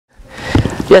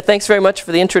Yeah, thanks very much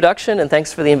for the introduction, and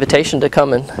thanks for the invitation to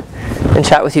come and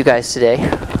chat with you guys today.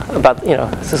 About,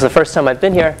 this is the first time I've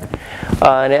been here,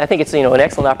 and I think it's an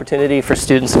excellent opportunity for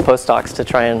students and postdocs to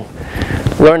try and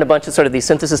learn a bunch of sort of these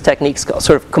synthesis techniques,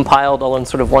 sort of compiled all in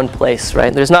sort of one place,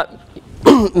 right? There's not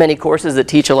many courses that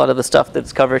teach a lot of the stuff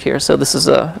that's covered here, so this is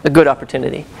a good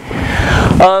opportunity.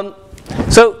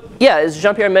 Yeah, as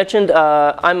Jean-Pierre mentioned,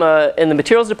 I'm in the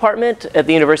materials department at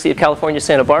the University of California,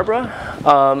 Santa Barbara.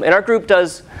 And our group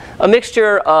does a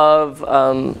mixture of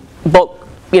bulk,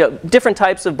 different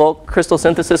types of bulk crystal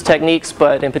synthesis techniques,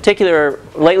 but in particular,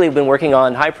 lately we've been working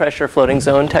on high pressure floating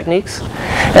zone techniques.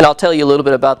 And I'll tell you a little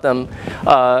bit about them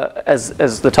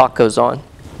as the talk goes on.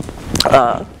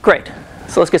 Great,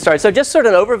 so let's get started. So just sort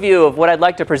of an overview of what I'd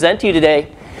like to present to you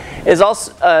today is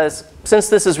also, since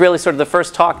this is really sort of the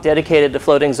first talk dedicated to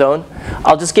floating zone,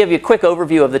 I'll just give you a quick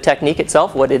overview of the technique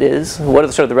itself, what it is, what are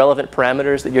the sort of the relevant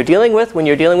parameters that you're dealing with when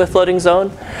you're dealing with floating zone,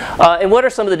 and what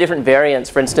are some of the different variants.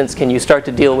 For instance, can you start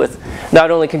to deal with not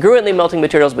only congruently melting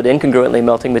materials, but incongruently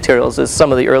melting materials, as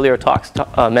some of the earlier talks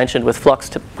mentioned with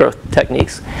flux growth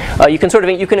techniques. You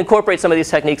can incorporate some of these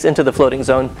techniques into the floating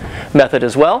zone method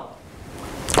as well.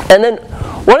 And then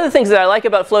one of the things that I like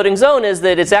about floating zone is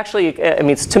that it's actually,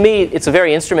 to me, it's a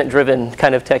very instrument-driven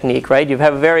kind of technique, right? You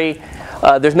have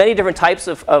there's many different types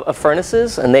of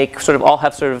furnaces, and they sort of all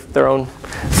have sort of their own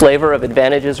flavor of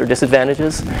advantages or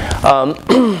disadvantages.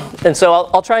 And so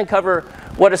I'll try and cover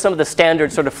what are some of the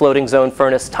standard sort of floating zone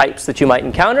furnace types that you might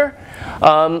encounter.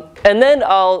 And then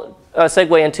I'll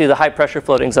segue into the high pressure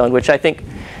floating zone, which I think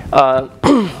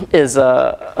is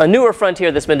a newer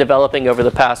frontier that's been developing over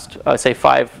the past, say,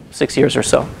 5-6 years or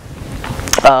so.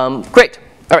 Great.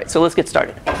 All right, so let's get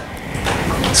started.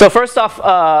 So first off,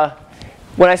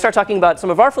 when I start talking about some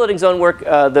of our floating zone work,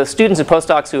 the students and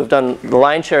postdocs who have done the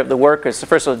lion's share of the work is,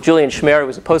 first of all, Julian Schmer, who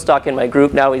was a postdoc in my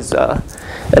group. Now he's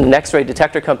in an X-ray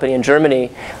detector company in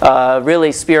Germany,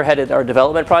 really spearheaded our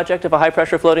development project of a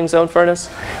high-pressure floating zone furnace.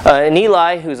 And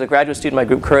Eli, who's a graduate student in my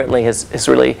group currently, has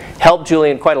really helped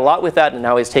Julian quite a lot with that, and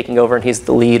now he's taking over, and he's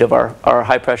the lead of our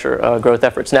high-pressure growth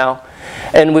efforts now.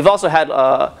 And we've also had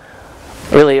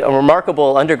really a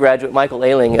remarkable undergraduate, Michael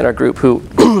Ayling, in our group, who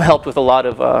helped with a lot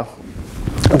of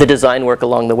the design work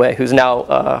along the way, who's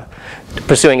now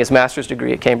pursuing his master's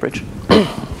degree at Cambridge.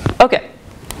 Okay.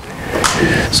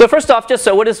 So first off, just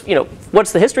so what's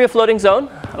the history of floating zone?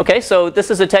 Okay, so this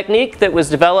is a technique that was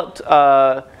developed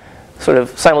sort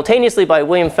of simultaneously by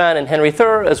William Fan and Henry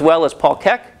Thur, as well as Paul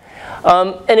Keck.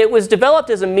 And it was developed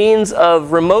as a means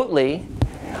of remotely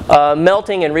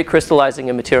melting and recrystallizing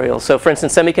a material. So for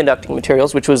instance, semiconducting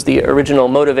materials, which was the original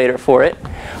motivator for it.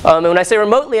 And when I say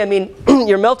remotely, I mean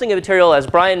you're melting a material, as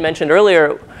Brian mentioned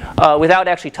earlier, without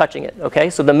actually touching it. Okay,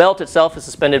 so the melt itself is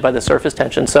suspended by the surface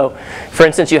tension. So for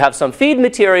instance, you have some feed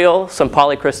material, some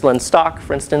polycrystalline stock,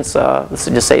 for instance. Let's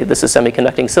just say this is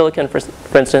semiconducting silicon, for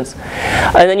instance.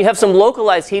 And then you have some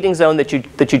localized heating zone that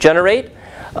you generate.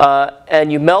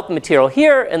 And you melt the material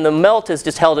here, and the melt is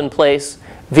just held in place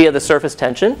via the surface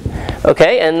tension,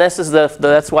 okay, and this is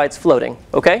that's why it's floating,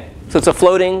 okay? So it's a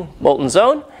floating molten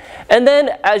zone, and then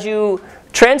as you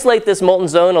translate this molten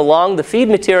zone along the feed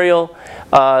material,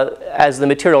 as the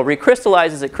material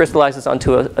recrystallizes, it crystallizes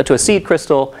onto a seed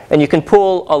crystal, and you can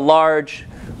pull a large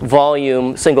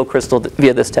volume single crystal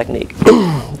via this technique.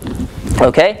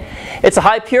 Okay, it's a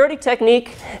high purity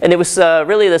technique, and it was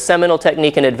really the seminal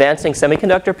technique in advancing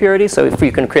semiconductor purity. So if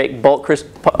you can create bulk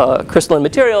crystalline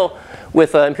material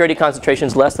with impurity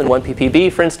concentrations less than 1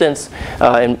 ppb, for instance,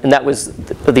 and that was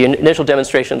the initial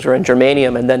demonstrations were in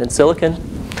germanium and then in silicon.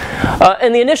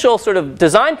 And the initial sort of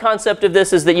design concept of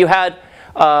this is that you had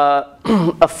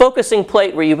a focusing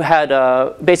plate where you had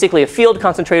basically a field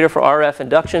concentrator for RF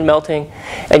induction melting,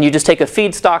 and you just take a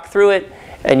feedstock through it,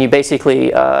 and you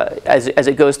basically, as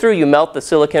it goes through, you melt the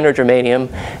silicon or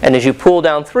germanium, and as you pull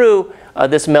down through,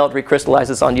 this melt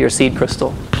recrystallizes onto your seed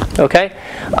crystal. Okay,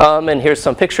 and here's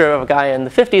some picture of a guy in the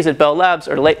 50s at Bell Labs,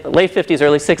 or late 50s,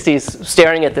 early 60s,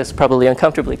 staring at this probably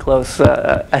uncomfortably close.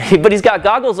 But he's got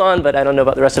goggles on, but I don't know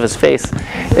about the rest of his face.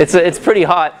 It's pretty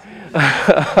hot.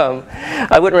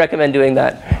 I wouldn't recommend doing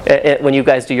that when you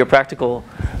guys do your practical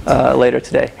later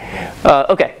today.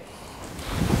 Okay.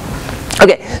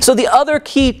 Okay, so the other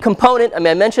key component, I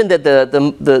mentioned that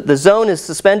the zone is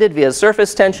suspended via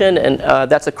surface tension, and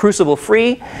that's a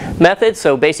crucible-free method.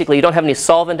 So basically, you don't have any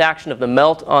solvent action of the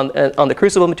melt on the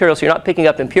crucible material, so you're not picking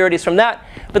up impurities from that.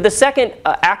 But the second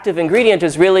active ingredient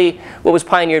is really what was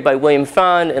pioneered by William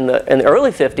Fan in the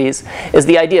early 50s, is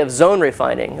the idea of zone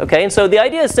refining. Okay, and so the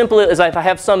idea is simple: is if I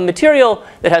have some material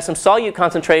that has some solute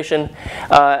concentration,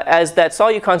 as that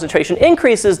solute concentration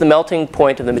increases, the melting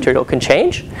point of the material can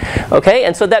change. Okay. Okay,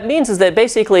 and so that means is that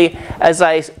basically as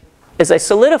I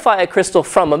solidify a crystal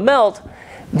from a melt,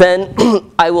 then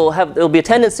there'll be a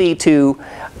tendency to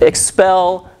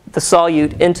expel the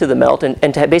solute into the melt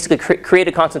and to basically create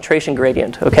a concentration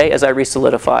gradient, okay, as I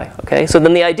resolidify. Okay, so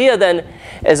then the idea then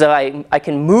is that I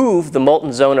can move the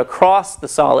molten zone across the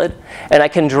solid, and I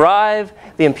can drive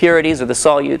the impurities or the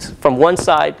solutes from one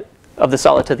side of the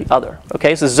solid to the other.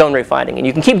 Okay, so zone refining, and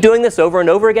you can keep doing this over and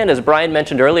over again, as Brian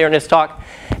mentioned earlier in his talk,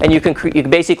 and you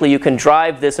can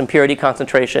drive this impurity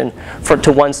concentration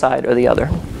to one side or the other.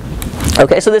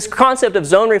 Okay, so this concept of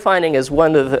zone refining is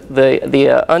one of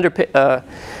the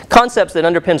concepts that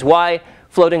underpins why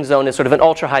floating zone is sort of an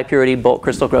ultra-high purity bulk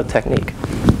crystal growth technique.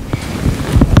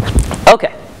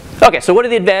 Okay, so what are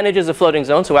the advantages of floating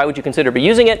zone? So why would you consider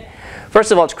using it?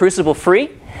 First of all, it's crucible free.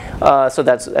 So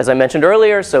that's, as I mentioned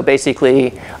earlier, so basically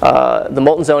the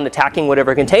molten zone attacking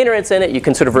whatever container it's in it, you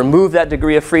can sort of remove that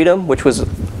degree of freedom,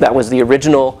 that was the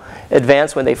original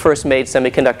advance when they first made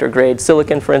semiconductor grade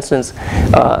silicon, for instance.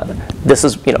 This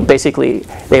is, basically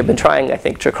they've been trying, I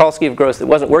think, Tsiolkovsky growth. It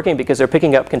wasn't working because they're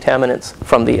picking up contaminants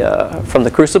from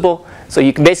the crucible. So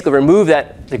you can basically remove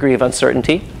that degree of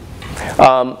uncertainty.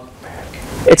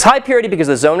 It's high purity because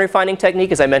of the zone refining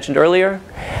technique, as I mentioned earlier.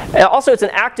 And also, it's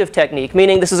an active technique,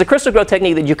 meaning this is a crystal growth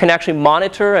technique that you can actually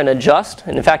monitor and adjust.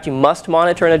 And in fact, you must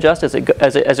monitor and adjust as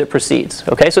it proceeds.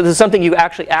 Okay, so this is something you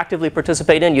actually actively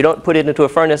participate in. You don't put it into a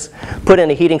furnace, put in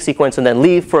a heating sequence, and then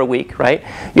leave for a week, right?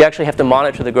 You actually have to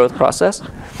monitor the growth process.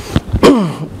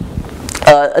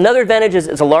 Another advantage is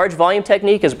it's a large volume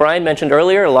technique, as Brian mentioned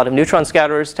earlier. A lot of neutron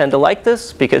scatterers tend to like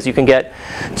this because you can get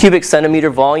cubic centimeter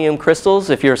volume crystals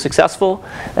if you're successful,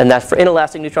 and that's for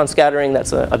inelastic neutron scattering.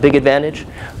 That's a big advantage.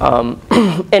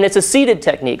 And it's a seeded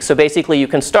technique, so basically you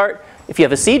can start. If you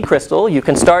have a seed crystal, you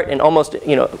can start and almost,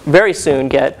 very soon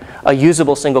get a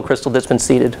usable single crystal that's been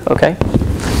seeded. Okay.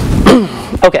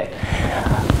 Okay.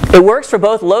 It works for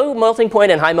both low melting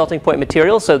point and high melting point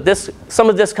materials. So some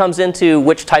of this comes into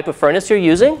which type of furnace you're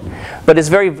using, but it's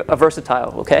very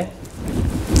versatile. Okay.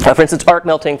 For instance, arc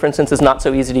melting, for instance, is not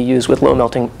so easy to use with low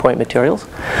melting point materials.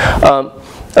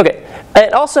 Okay.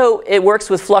 And also, it works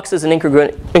with fluxes and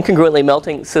incongruently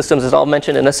melting systems, as I'll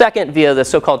mention in a second, via the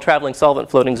so-called traveling solvent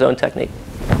floating zone technique.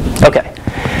 Okay.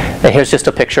 And here's just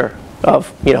a picture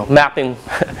of, mapping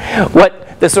what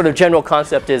the sort of general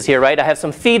concept is here, right? I have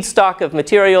some feedstock of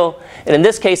material, and in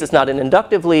this case, it's not an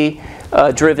inductively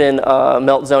driven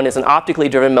melt zone. It's an optically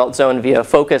driven melt zone via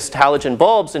focused halogen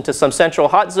bulbs into some central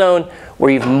hot zone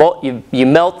where you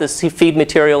melt this feed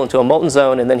material into a molten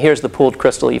zone, and then here's the pooled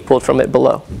crystal you've pulled from it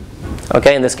below.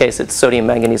 Okay, in this case, it's sodium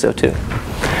manganese O2.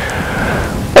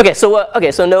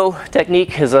 Okay, so no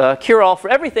technique is a cure-all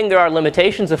for everything. There are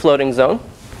limitations of floating zone.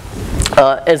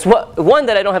 One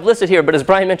that I don't have listed here, but as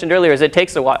Brian mentioned earlier, is it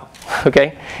takes a while.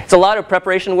 Okay, it's a lot of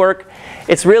preparation work.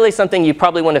 It's really something you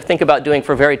probably want to think about doing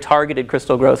for very targeted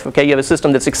crystal growth. Okay, you have a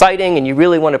system that's exciting and you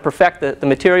really want to perfect the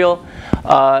material.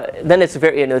 Then it's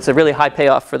it's a really high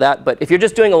payoff for that. But if you're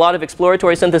just doing a lot of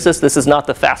exploratory synthesis, this is not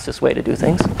the fastest way to do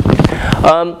things.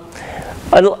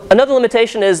 Another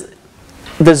limitation is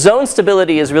the zone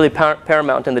stability is really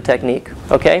paramount in the technique.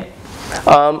 Okay.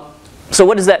 So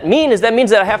what does that mean? That means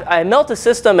that I melt a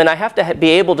system and I have to be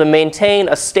able to maintain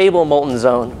a stable molten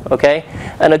zone, okay?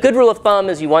 And a good rule of thumb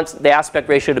is you want the aspect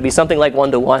ratio to be something like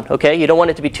 1:1, okay? You don't want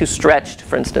it to be too stretched,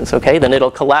 for instance, okay? Then it'll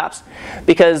collapse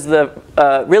because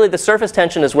really the surface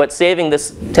tension is what's saving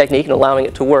this technique and allowing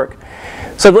it to work.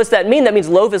 So what's that mean? That means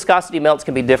low viscosity melts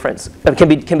can be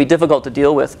difficult to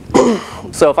deal with.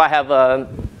 So if I have a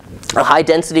high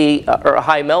density or a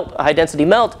high density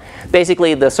melt,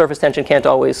 basically the surface tension can't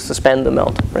always suspend the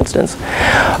melt, for instance.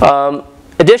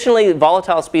 Additionally,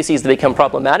 volatile species become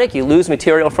problematic. You lose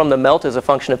material from the melt as a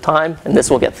function of time, and this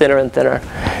will get thinner and thinner,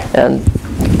 and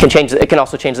it can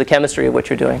also change the chemistry of what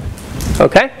you're doing.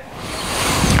 Okay.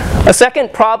 A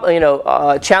second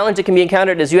challenge that can be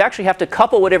encountered is you actually have to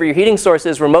couple whatever your heating source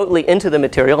is remotely into the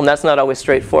material, and that's not always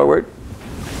straightforward.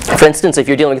 For instance, if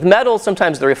you're dealing with metals,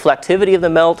 sometimes the reflectivity of the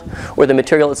melt or the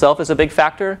material itself is a big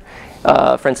factor.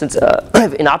 For instance,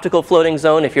 in optical floating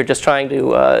zone, if you're just trying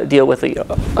to deal with an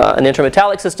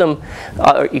intermetallic system,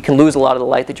 you can lose a lot of the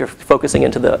light that you're focusing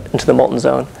into the molten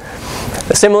zone.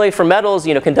 Similarly, for metals,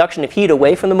 conduction of heat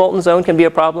away from the molten zone can be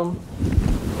a problem.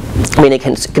 I mean, it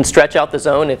can stretch out the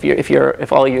zone if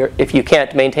you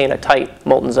can't maintain a tight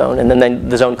molten zone, and then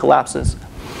the zone collapses.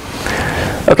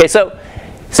 Okay, so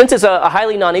since it's a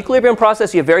highly non-equilibrium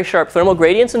process, you have very sharp thermal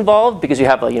gradients involved because you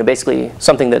have basically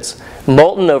something that's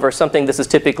molten over something. This is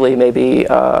typically maybe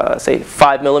say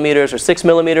 5 millimeters or 6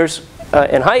 millimeters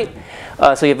in height.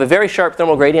 So you have a very sharp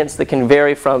thermal gradients that can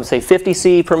vary from, say, 50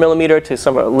 C per millimeter to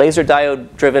some laser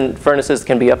diode-driven furnaces that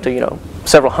can be up to,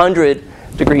 several hundred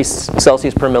degrees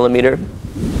Celsius per millimeter.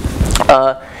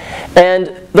 And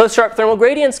those sharp thermal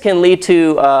gradients can lead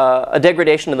to a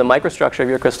degradation of the microstructure of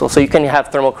your crystal. So you can have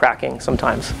thermal cracking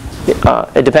sometimes,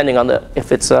 depending on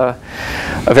if it's a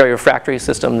very refractory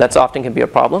system. That's often can be a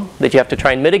problem that you have to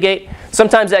try and mitigate.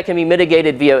 Sometimes that can be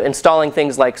mitigated via installing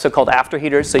things like so-called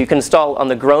afterheaters. So you can install on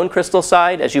the grown crystal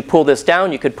side, as you pull this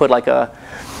down, you could put like a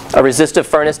resistive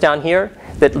furnace down here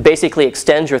that basically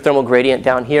extends your thermal gradient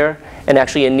down here and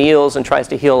actually anneals and tries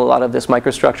to heal a lot of this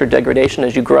microstructure degradation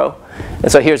as you grow.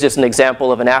 And so here's just an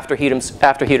example of an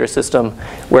afterheater system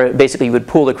where basically you would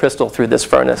pull the crystal through this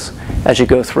furnace as you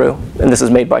go through. And this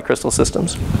is made by Crystal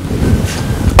Systems.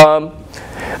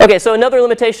 Okay, so another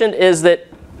limitation is that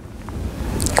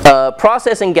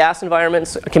processing gas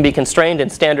environments can be constrained in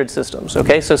standard systems.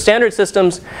 Okay, so standard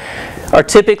systems are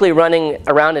typically running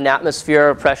around an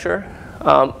atmosphere pressure.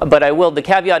 But the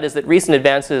caveat is that recent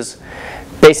advances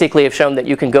basically have shown that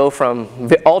you can go from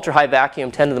ultra high vacuum,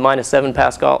 10 to the minus 7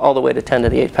 Pascal, all the way to 10 to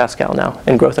the 8 Pascal now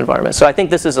in growth environments. So I think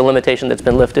this is a limitation that's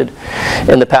been lifted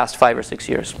in the past 5 or 6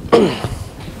 years.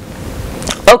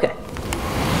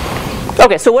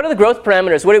 Okay, so what are the growth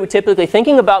parameters? What are we typically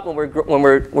thinking about when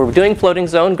we're doing floating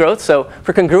zone growth? So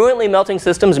for congruently melting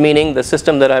systems, meaning the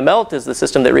system that I melt is the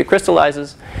system that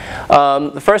recrystallizes,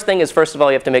 the first thing is, first of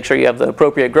all, you have to make sure you have the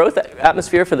appropriate growth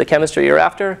atmosphere for the chemistry you're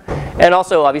after. And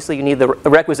also, obviously, you need the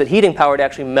requisite heating power to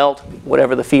actually melt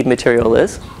whatever the feed material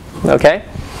is. Okay?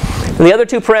 And the other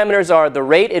two parameters are the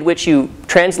rate at which you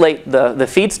translate the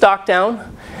feedstock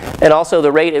down, and also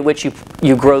the rate at which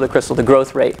you grow the crystal, the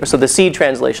growth rate, so the seed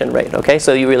translation rate. Okay,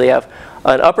 so you really have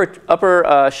an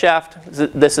upper shaft.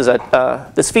 This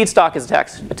feedstock is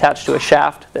attached to a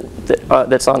shaft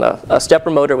that's on a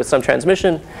stepper motor with some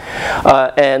transmission,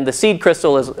 and the seed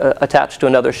crystal is attached to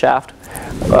another shaft.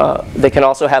 They can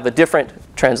also have a different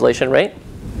translation rate.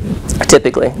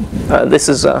 Typically, this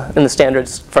is in the standard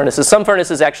furnaces. Some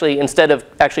furnaces actually, instead of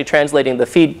actually translating the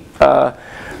feed.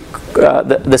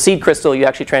 The seed crystal, you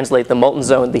actually translate the molten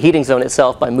zone, the heating zone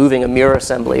itself, by moving a mirror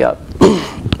assembly up.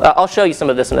 I'll show you some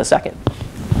of this in a second.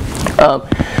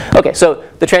 Okay, so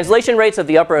the translation rates of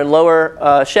the upper and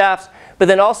lower shafts, but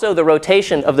then also the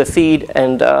rotation of the feed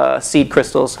and seed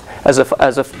crystals as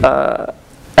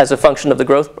a function of the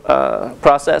growth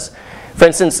process. For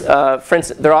instance,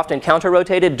 they're often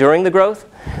counter-rotated during the growth,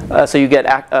 so you get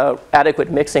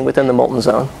adequate mixing within the molten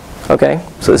zone. Okay,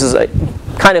 so this is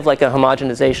kind of like a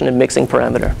homogenization and mixing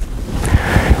parameter.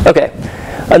 Okay,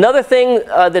 another thing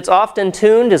that's often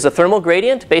tuned is a thermal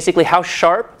gradient. Basically, how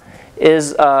sharp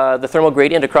is the thermal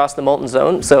gradient across the molten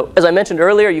zone. So as I mentioned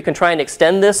earlier, you can try and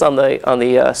extend this on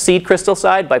the seed crystal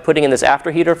side by putting in this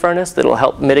afterheater furnace that'll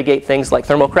help mitigate things like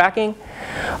thermal cracking.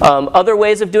 Other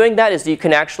ways of doing that is you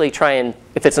can actually try and,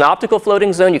 if it's an optical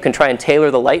floating zone, you can try and tailor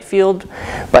the light field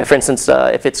by, for instance,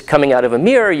 if it's coming out of a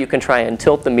mirror, you can try and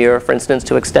tilt the mirror, for instance,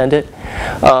 to extend it.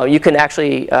 You can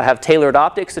actually have tailored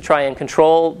optics to try and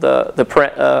control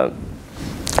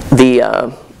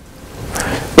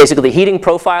basically the heating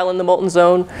profile in the molten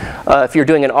zone. If you're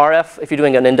doing an RF, if you're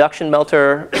doing an induction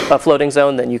melter floating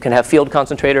zone, then you can have field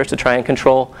concentrators to try and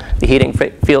control the heating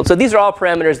field. So these are all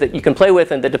parameters that you can play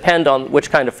with and that depend on which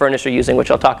kind of furnace you're using,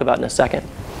 which I'll talk about in a second.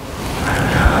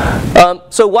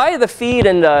 So why are the feed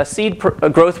and seed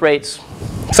growth rates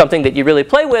something that you really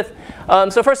play with?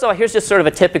 So first of all, here's just sort of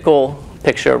a typical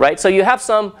picture, right? So you have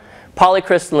some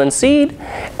polycrystalline seed,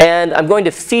 and I'm going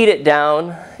to feed it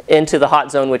down into the hot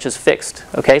zone, which is fixed.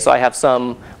 Okay, so I have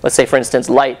some, let's say for instance,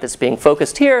 light that's being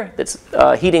focused here that's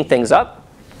heating things up.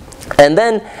 And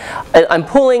then I'm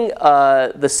pulling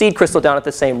the seed crystal down at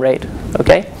the same rate.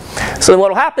 Okay, so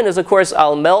what will happen is, of course,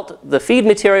 I'll melt the feed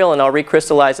material and I'll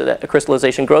recrystallize it at a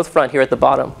crystallization growth front here at the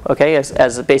bottom. Okay,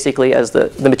 as basically as the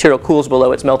material cools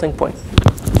below its melting point.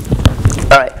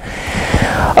 All right.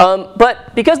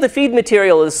 But because the feed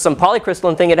material is some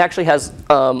polycrystalline thing, it actually has,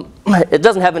 it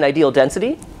doesn't have an ideal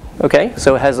density. Okay,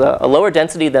 so it has a lower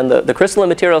density than the crystalline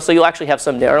material, so you'll actually have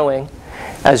some narrowing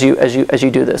as you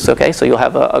do this. Okay, so you'll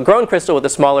have a grown crystal with a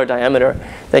smaller diameter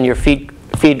than your feed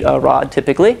rod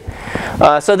typically.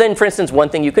 So then, for instance, one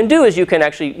thing you can do is you can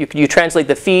actually you translate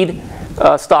the feed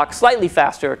stock slightly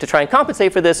faster to try and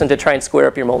compensate for this and to try and square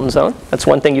up your molten zone. That's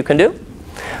one thing you can do.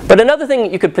 But another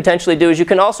thing you could potentially do is you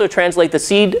can also translate the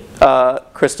seed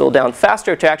crystal down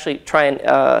faster to actually try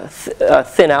and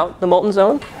thin out the molten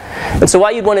zone. And so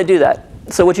why you'd want to do that?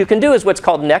 So what you can do is what's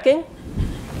called necking.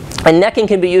 And necking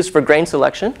can be used for grain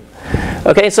selection.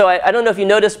 Okay, so I don't know if you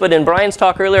noticed, but in Brian's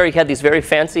talk earlier, he had these very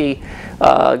fancy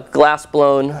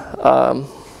glass-blown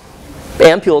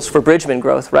ampules for Bridgman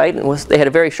growth, right? And they had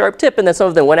a very sharp tip, and then some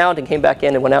of them went out and came back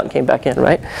in, and went out and came back in,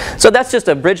 right? So that's just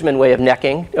a Bridgman way of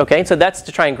necking, okay? So that's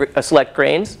to try and select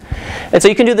grains. And so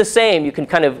you can do the same. You can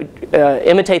kind of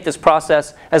imitate this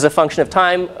process as a function of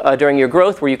time during your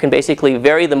growth, where you can basically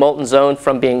vary the molten zone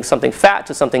from being something fat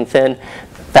to something thin,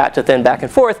 fat to thin, back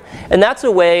and forth. And that's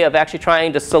a way of actually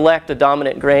trying to select a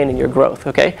dominant grain in your growth,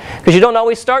 okay? Because you don't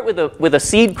always start with a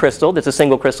seed crystal that's a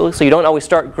single crystal, so you don't always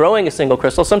start growing a single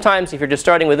crystal. Sometimes if you're just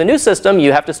starting with a new system,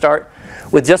 you have to start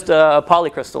with just a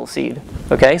polycrystal seed,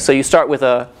 okay? So you start with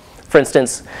for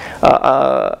instance,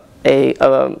 a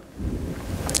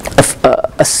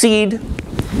seed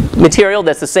material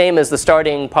that's the same as the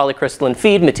starting polycrystalline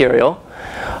feed material.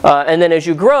 And then as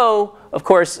you grow, of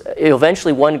course,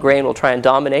 eventually one grain will try and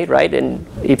dominate, right? And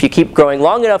if you keep growing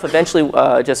long enough, eventually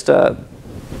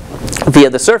via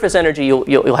the surface energy,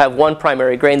 you'll have one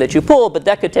primary grain that you pull, but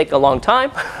that could take a long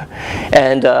time.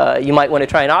 And you might want to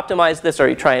try and optimize this, or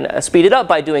you try and speed it up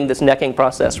by doing this necking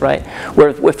process, right? Where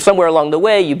if somewhere along the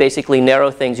way you basically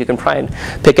narrow things, you can try and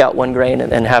pick out one grain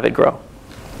and have it grow.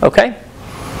 Okay?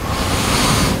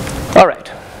 All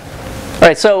right. All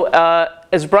right, so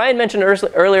as Brian mentioned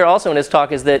earlier also in his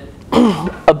talk, is that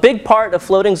a big part of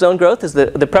floating zone growth is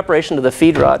the preparation of the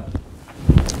feed rod.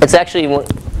 It's actually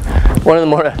one of the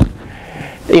more,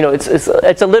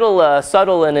 it's a little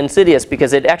subtle and insidious,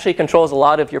 because it actually controls a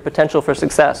lot of your potential for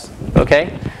success,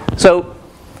 okay? So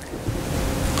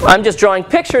I'm just drawing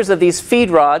pictures of these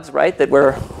feed rods, right, that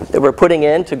we're putting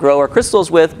in to grow our crystals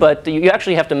with, but you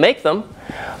actually have to make them.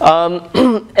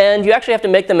 And you actually have to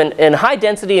make them in high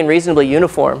density and reasonably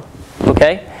uniform,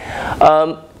 okay?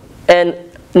 And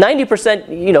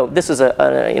 90%, this is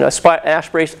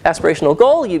aspirational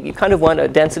goal. You kind of want a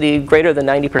density greater than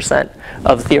 90%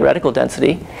 of theoretical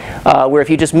density. Where if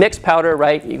you just mix powder,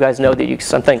 right, you guys know that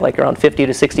something like around 50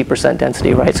 to 60%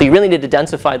 density, right? So you really need to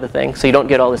densify the thing so you don't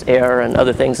get all this air and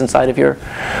other things inside of your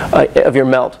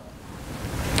melt.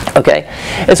 Okay,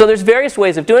 and so there's various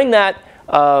ways of doing that.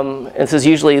 And this is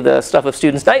usually the stuff of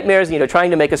students' nightmares,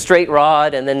 trying to make a straight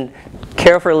rod and then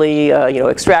carefully,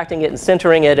 extracting it and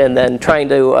sintering it, and then trying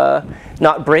to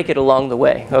not break it along the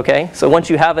way, okay? So once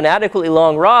you have an adequately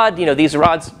long rod, these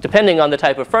rods, depending on the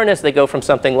type of furnace, they go from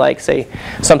something like, say,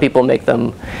 some people make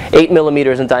them 8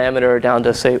 millimeters in diameter down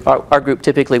to, say, our group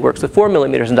typically works with 4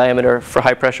 millimeters in diameter for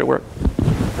high pressure work.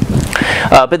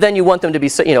 But then you want them to be,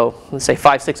 let's say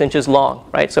 5-6 inches long,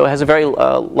 right? So it has a very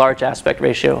large aspect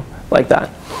ratio like that.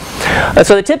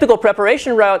 So the typical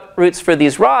preparation routes for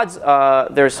these rods,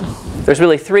 there's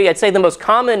really three. I'd say the most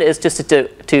common is just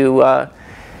to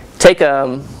take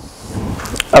a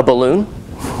balloon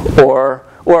or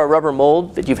a rubber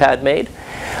mold that you've had made,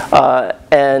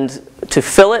 and to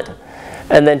fill it,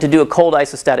 and then to do a cold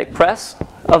isostatic press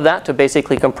of that to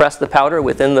basically compress the powder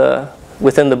within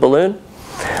the balloon.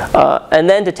 And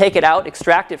then to take it out,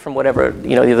 extract it from whatever,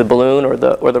 either the balloon or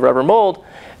the rubber mold,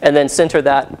 and then sinter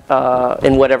that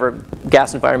in whatever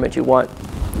gas environment you want.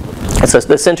 And so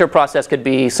the sinter process could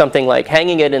be something like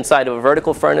hanging it inside of a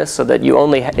vertical furnace so that it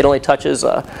only touches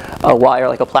a wire,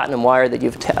 like a platinum wire that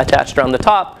you've attached around the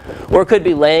top, or it could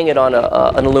be laying it on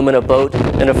an aluminum boat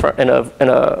in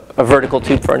a vertical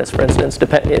tube furnace, for instance.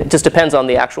 It just depends on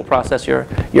the actual process you're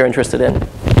interested in.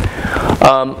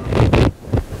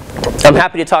 I'm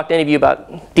happy to talk to any of you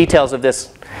about details of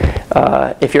this.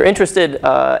 If you're interested,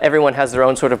 everyone has their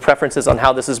own sort of preferences on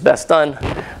how this is best done.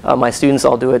 My students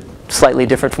all do it slightly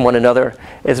different from one another.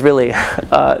 It's really,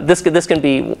 this can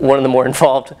be one of the more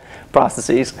involved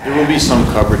processes. There will be some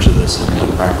coverage of this in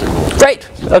the practical. Great,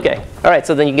 okay. All right,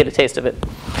 so then you can get a taste of it.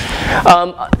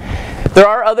 There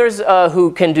are others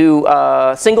who can do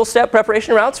single-step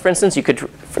preparation routes. For instance, you could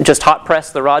just hot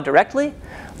press the rod directly.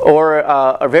 Or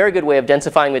a very good way of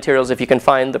densifying materials, if you can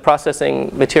find the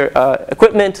processing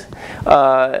equipment,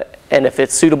 and if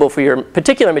it's suitable for your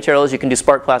particular materials, you can do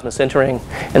spark plasma sintering,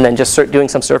 and then just start doing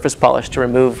some surface polish to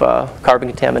remove carbon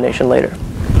contamination later.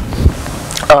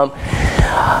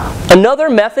 Another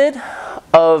method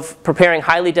of preparing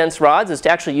highly dense rods is to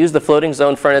actually use the floating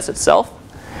zone furnace itself.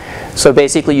 So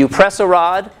basically you press a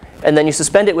rod, and then you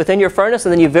suspend it within your furnace,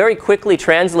 and then you very quickly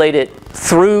translate it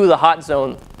through the hot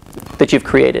zone that you've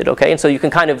created, okay? And so you can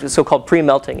kind of so-called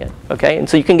pre-melting it, okay? And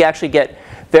so you can actually get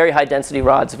very high density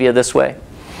rods via this way.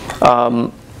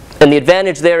 And the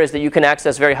advantage there is that you can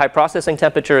access very high processing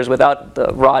temperatures without the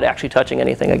rod actually touching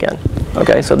anything again,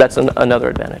 okay? So that's another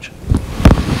advantage.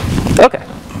 Okay.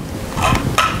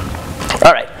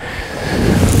 All right.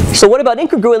 So what about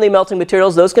incongruently melting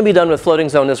materials? Those can be done with floating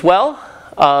zone as well.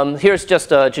 Here's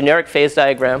just a generic phase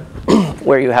diagram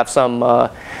where you have some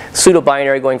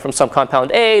pseudo-binary going from some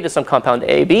compound A to some compound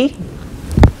AB.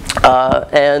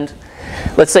 And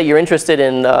let's say you're interested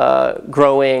in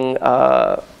growing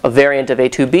a variant of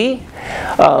A2B.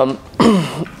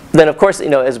 Then, of course,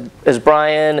 as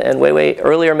Brian and Wei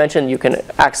earlier mentioned, you can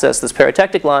access this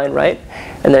paratectic line, right?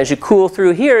 And then as you cool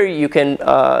through here, you can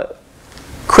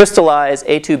crystallize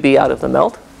A2B out of the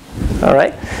melt. All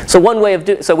right. So one way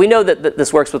of so we know that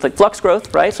this works with like flux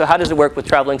growth, right? So how does it work with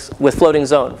floating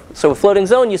zone? So with floating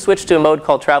zone, you switch to a mode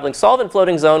called traveling solvent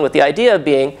floating zone, with the idea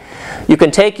being you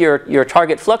can take your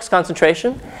target flux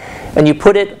concentration and you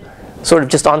put it sort of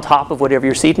just on top of whatever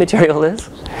your seed material is.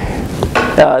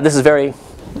 This is I'm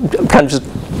kind of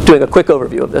just doing a quick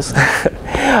overview of this.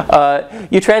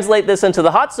 You translate this into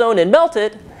the hot zone and melt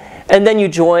it, and then you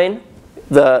join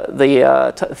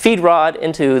the feed rod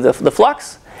into the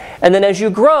flux. And then as you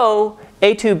grow,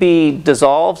 A2B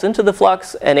dissolves into the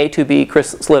flux and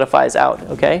A2B solidifies out.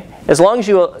 Okay? As long as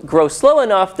you grow slow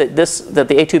enough that the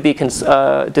A2B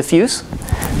can diffuse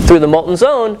through the molten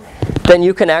zone, then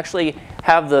you can actually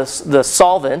have the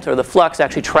solvent or the flux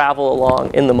actually travel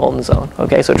along in the molten zone.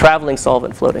 Okay? So traveling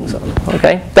solvent floating zone.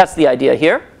 Okay? That's the idea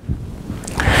here.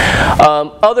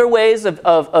 Other ways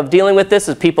of dealing with this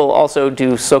is people also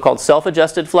do so-called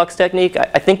self-adjusted flux technique.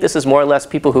 I think this is more or less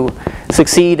people who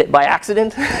succeed by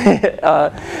accident.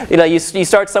 You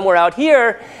start somewhere out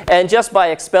here, and just by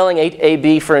expelling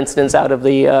AB, for instance, out of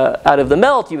the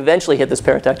melt, you eventually hit this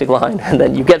paratectic line, and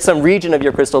then you get some region of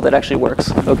your crystal that actually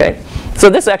works. Okay, so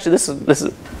this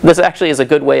actually is a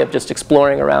good way of just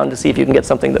exploring around to see if you can get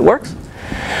something that works.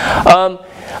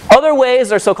 Other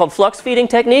ways are so-called flux feeding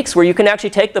techniques, where you can actually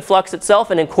take the flux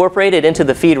itself and incorporate it into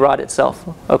the feed rod itself.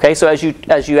 Okay, so as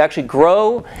you actually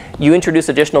grow, you introduce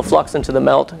additional flux into the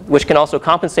melt, which can also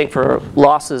compensate for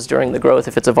losses during the growth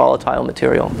if it's a volatile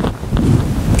material.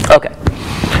 Okay,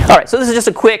 all right. So this is just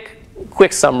a quick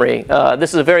summary.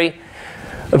 This is a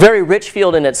very rich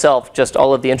field in itself, just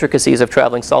all of the intricacies of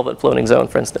traveling solvent floating zone,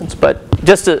 for instance. But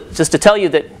just to tell you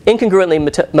that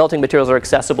incongruently melting materials are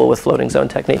accessible with floating zone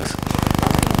techniques.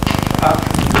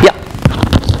 Yeah.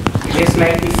 It is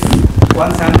like if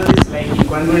one sample is like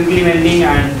incongruently melting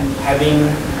and having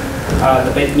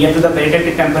near to the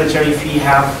paratectic temperature, if we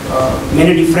have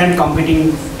many different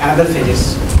competing another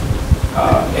phases,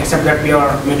 except that we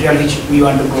are material which we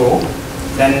want to grow,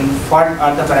 then what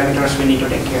are the parameters we need to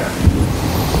take care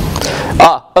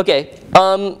of? Okay.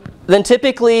 Then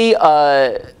typically,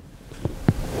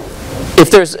 if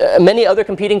there's many other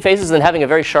competing phases, then having a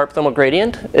very sharp thermal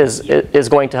gradient is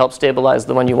going to help stabilize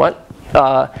the one you want.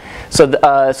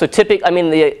 So typically, I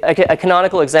mean, a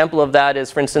canonical example of that is,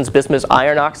 for instance, bismuth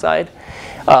iron oxide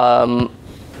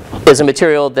is a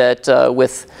material that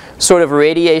with sort of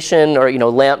radiation or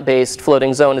lamp-based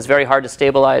floating zone is very hard to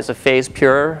stabilize a phase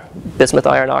pure bismuth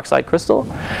iron oxide crystal.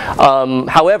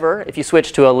 However, if you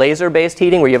switch to a laser-based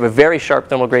heating where you have a very sharp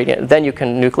thermal gradient, then you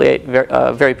can nucleate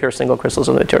very pure single crystals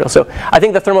of the material. So I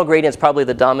think the thermal gradient is probably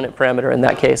the dominant parameter in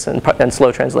that case, and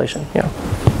slow translation. Yeah.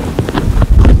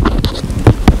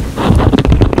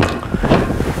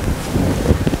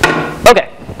 Okay.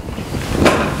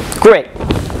 Great.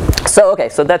 So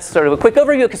that's sort of a quick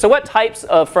overview. Okay, so what types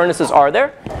of furnaces are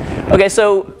there? Okay,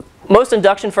 so most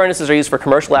induction furnaces are used for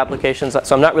commercial applications,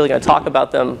 so I'm not really going to talk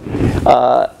about them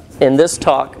in this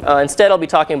talk. Instead, I'll be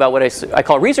talking about what I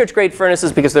call research grade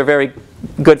furnaces, because they're very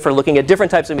good for looking at different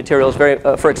types of materials,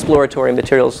 for exploratory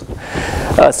materials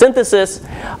synthesis.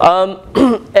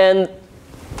 And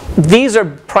these are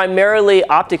primarily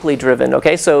optically driven.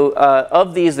 Okay, so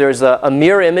of these, there's a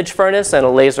mirror image furnace and a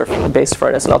laser-based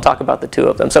furnace, and I'll talk about the two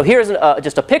of them. So here's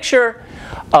just a picture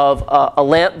of a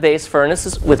lamp-based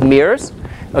furnace with mirrors.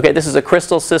 Okay, this is a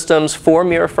Crystal Systems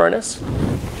 4-mirror furnace.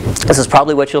 This is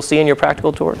probably what you'll see in your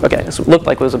practical tour. Okay, this looked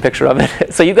like it was a picture of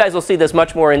it. So you guys will see this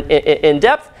much more in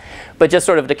depth, but just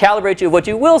sort of to calibrate you, what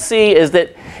you will see is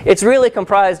that it's really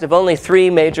comprised of only 3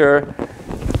 major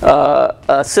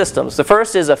systems. The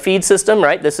first is a feed system,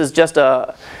 right? This is just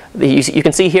you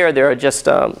can see here there are just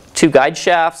 2 guide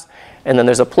shafts, and then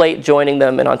there's a plate joining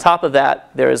them, and on top of that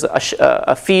there's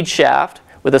a feed shaft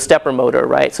with a stepper motor,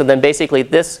 right? So then basically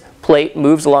this plate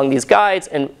moves along these guides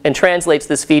and translates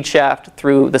this feed shaft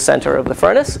through the center of the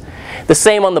furnace. The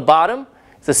same on the bottom.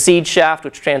 It's a seed shaft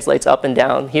which translates up and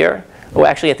down here. Oh,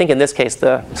 actually, I think in this case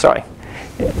the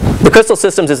Crystal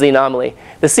Systems is the anomaly.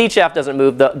 The seed shaft doesn't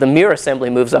move. The mirror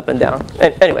assembly moves up and down.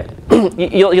 Anyway,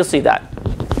 you'll see that.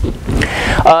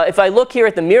 If I look here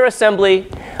at the mirror assembly,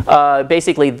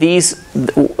 basically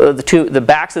the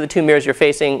backs of the 2 mirrors you're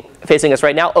facing us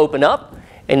right now open up,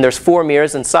 and there's 4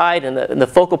 mirrors inside, and the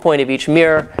focal point of each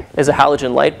mirror is a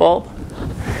halogen light bulb.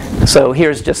 So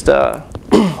here's just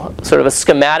sort of a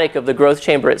schematic of the growth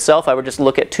chamber itself. I would just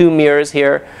look at 2 mirrors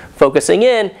here focusing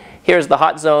in. Here's the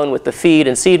hot zone with the feed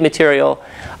and seed material.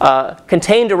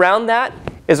 Contained around that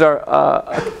is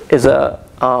a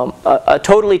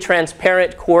totally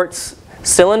transparent quartz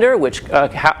cylinder, which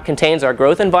contains our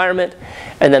growth environment.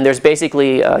 And then there's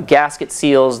basically gasket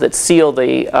seals that seal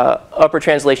the upper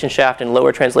translation shaft and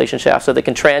lower translation shaft so they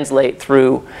can translate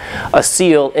through a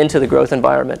seal into the growth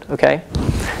environment. Okay?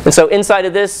 And so inside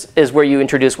of this is where you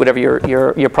introduce whatever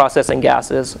your processing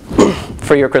gas is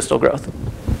for your crystal growth.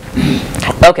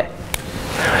 Okay.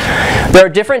 There are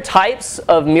different types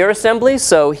of mirror assemblies.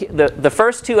 So the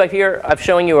first two I'm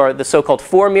showing you are the so-called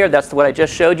four-mirror. That's what I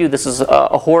just showed you. This is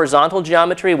a horizontal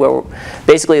geometry where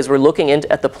basically as we're looking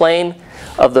at the plane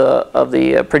of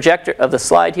the projector of the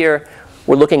slide here,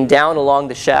 we're looking down along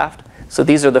the shaft. So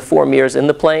these are the four mirrors in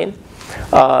the plane.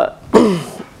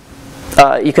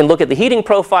 You can look at the heating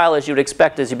profile as you would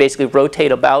expect as you basically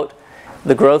rotate about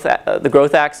the growth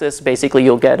axis. Basically,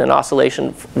 you'll get an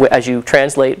oscillation as you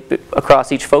translate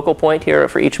across each focal point here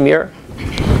for each mirror.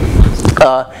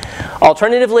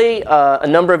 Alternatively, a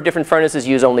number of different furnaces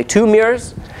use only two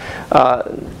mirrors.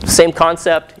 Same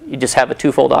concept, you just have a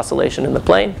twofold oscillation in the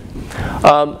plane.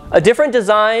 A different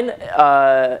design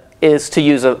is to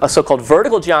use a so-called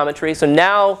vertical geometry. So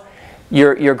now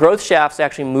your growth shafts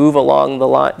actually move along the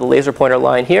laser pointer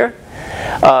line here,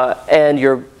 and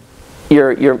your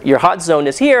hot zone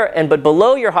is here, but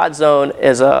below your hot zone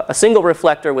is a single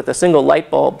reflector with a single light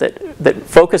bulb that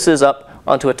focuses up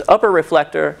onto its upper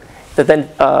reflector that then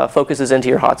focuses into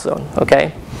your hot zone.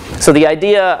 Okay, so the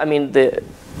idea, I mean,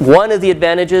 one of the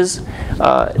advantages,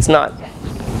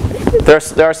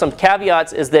 there are some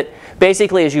caveats, is that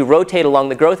basically as you rotate along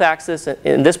the growth axis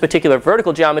in this particular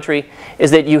vertical geometry,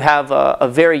 is that you have a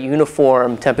very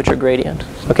uniform temperature gradient.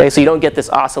 Okay, so you don't get this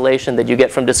oscillation that you get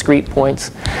from discrete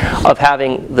points of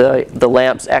having the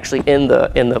lamps actually in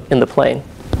the plane.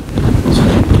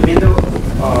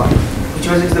 Which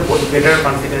one is the better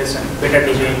configuration, better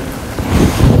design?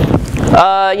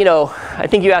 You know, I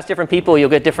think you ask different people, you'll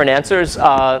get different answers.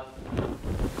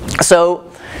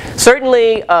 So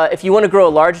certainly, if you want to grow a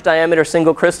large diameter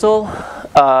single crystal,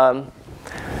 I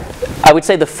would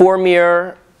say the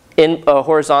four-mirror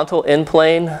horizontal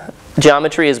in-plane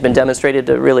geometry has been demonstrated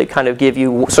to really kind of give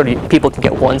you people can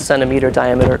get 1 centimeter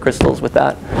diameter crystals with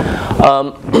that.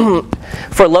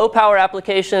 For low power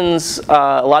applications,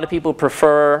 a lot of people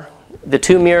prefer the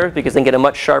two-mirror because they can get a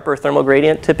much sharper thermal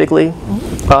gradient typically.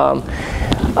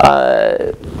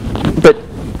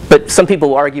 But some people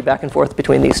will argue back and forth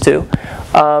between these two.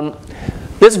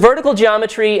 This vertical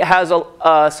geometry has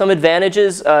some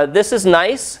advantages. This is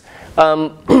nice.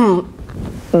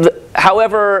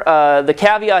 However, the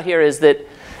caveat here is that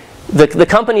the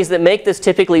companies that make this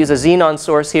typically use a xenon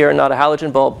source here, not a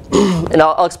halogen bulb. And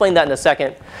I'll explain that in a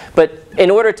second. But in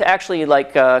order to actually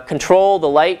control the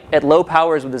light at low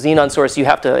powers with the xenon source, you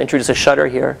have to introduce a shutter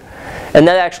here. And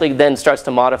that actually then starts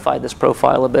to modify this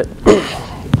profile a bit.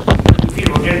 If you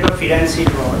rotate the feed and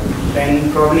seed rod, then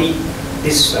probably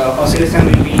this oscillation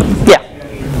will be...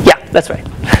 Yeah, that's right.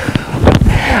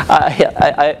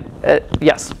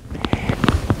 Yes.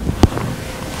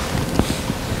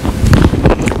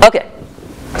 Okay.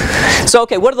 So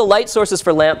what are the light sources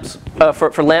for lamps,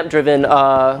 for lamp-driven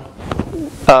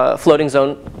floating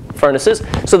zone furnaces?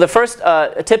 So the first,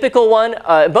 a typical one,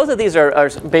 both of these are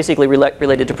basically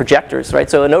related to projectors, right?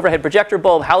 So an overhead projector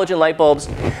bulb, halogen light bulbs,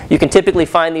 you can typically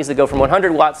find these that go from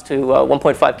 100 watts to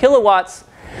 1.5 kilowatts.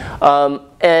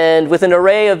 And with an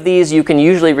array of these, you can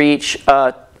usually reach,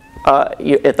 at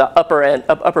the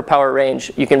upper power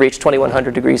range, you can reach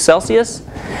 2100 degrees Celsius.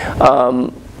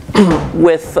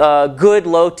 With good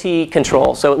low T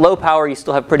control. So at low power, you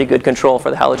still have pretty good control for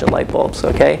the halogen light bulbs.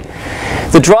 Okay.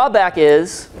 The drawback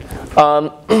is,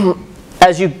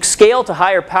 as you scale to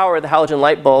higher power of the halogen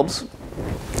light bulbs,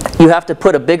 you have to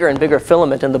put a bigger and bigger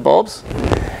filament in the bulbs,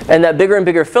 and that bigger and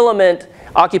bigger filament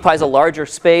occupies a larger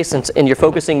space in your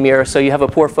focusing mirror, so you have a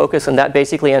poor focus, and that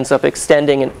basically ends up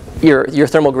extending, and your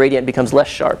thermal gradient becomes less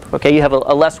sharp. Okay, you have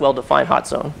a less well-defined hot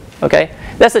zone. Okay,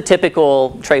 that's a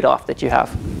typical trade-off that you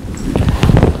have.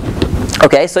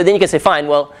 Okay, so then you can say, fine,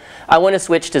 well, I want to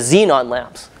switch to xenon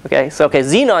lamps. Okay, so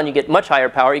xenon, you get much higher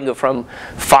power. You can go from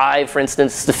 5, for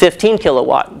instance, to 15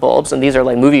 kilowatt bulbs, and these are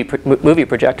like movie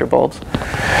projector bulbs.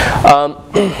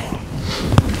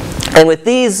 And with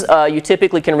these, you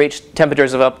typically can reach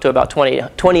temperatures of up to about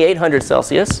 2800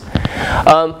 Celsius.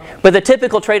 But the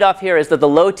typical trade-off here is that the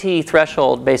low T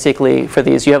threshold, basically, for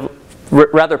these, you have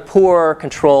rather poor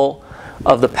control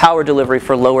of the power delivery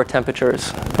for lower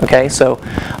temperatures. Okay, so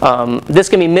this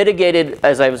can be mitigated,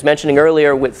 as I was mentioning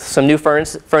earlier, with some new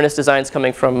furnace designs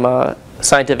coming from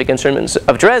Scientific Instruments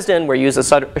of Dresden, where you use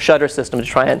a shutter system to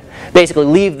try and basically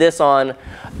leave this on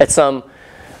at some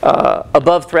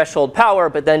above threshold power,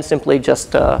 but then simply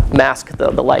just mask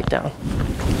the light down.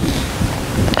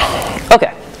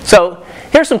 Okay, so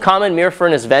here's some common mirror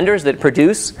furnace vendors that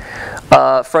produce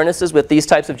furnaces with these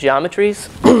types of geometries.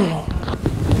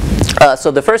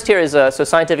 So the first here is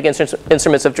Scientific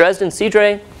Instruments of Dresden,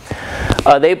 CIDRE.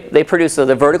 They produce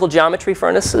the vertical geometry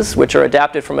furnaces, which are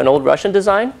adapted from an old Russian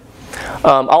design.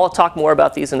 I'll talk more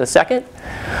about these in a second.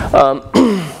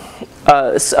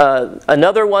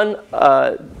 Another one,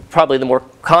 probably the more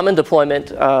common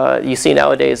deployment you see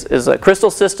nowadays, is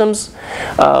Crystal Systems,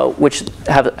 which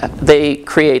they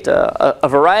create a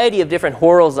variety of different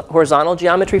horizontal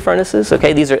geometry furnaces.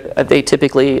 Okay, they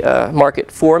typically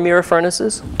market 4 mirror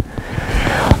furnaces.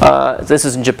 This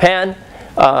is in Japan.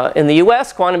 In the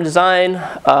U.S., Quantum Design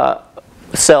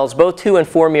sells both 2 and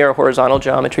 4 mirror horizontal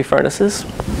geometry furnaces.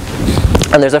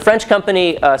 And there's a French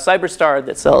company, Cyberstar,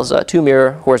 that sells 2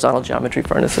 mirror horizontal geometry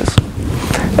furnaces.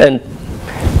 And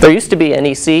there used to be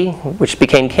NEC, which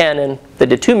became Canon, that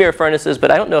did 2 mirror furnaces,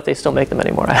 but I don't know if they still make them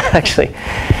anymore, actually.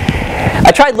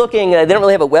 I tried looking, they don't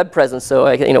really have a web presence, so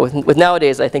with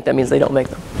nowadays, I think that means they don't make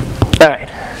them. All right.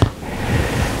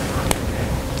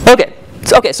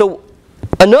 Okay, so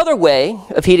another way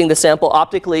of heating the sample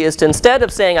optically is to, instead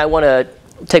of saying I want to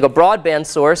take a broadband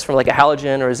source from like a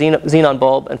halogen or a xenon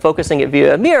bulb and focusing it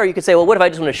via a mirror, you could say, well, what if I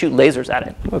just want to shoot lasers at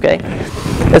it? Okay,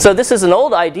 and so this is an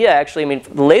old idea, actually. I mean,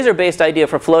 the laser-based idea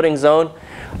for floating zone.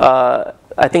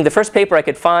 I think the first paper I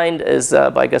could find is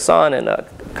by Gasson and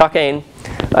Cockayne.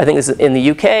 I think this is in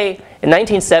the UK in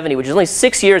 1970, which is only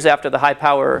 6 years after the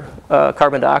high-power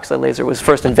carbon dioxide laser was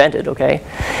first invented. Okay,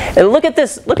 and look at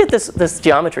this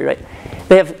geometry, right?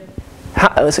 They have,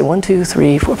 let's see, 1, 2,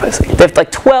 3, 4, 5, 6. They have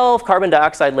like 12 carbon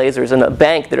dioxide lasers in a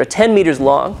bank that are 10 meters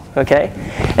long, okay?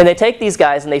 And they take these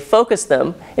guys and they focus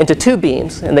them into 2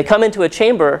 beams, and they come into a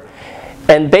chamber,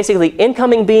 and basically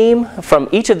incoming beam from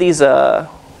each of these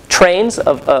trains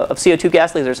of CO2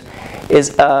 gas lasers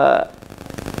is,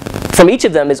 from each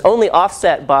of them is only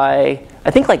offset by,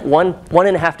 I think, like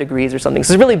 1.5 degrees or something.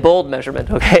 So it's a really bold measurement,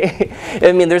 okay?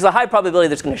 I mean, there's a high probability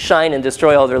that it's going to shine and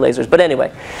destroy all their lasers. But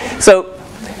anyway, so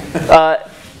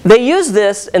they used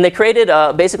this, and they created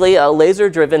basically a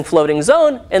laser-driven floating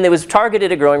zone, and it was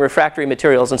targeted at growing refractory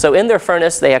materials. And so in their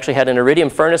furnace, they actually had an iridium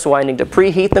furnace winding to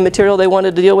preheat the material they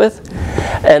wanted to deal with.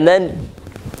 And then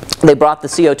they brought the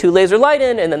CO2 laser light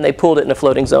in, and then they pulled it in a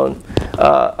floating zone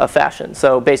fashion.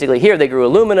 So basically here they grew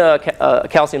alumina,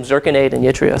 calcium zirconate, and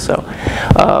yttria. So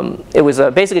it was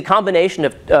basically a combination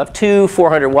of 2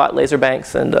 400-watt laser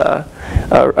banks and a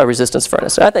resistance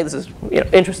furnace. So I think this is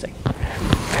interesting.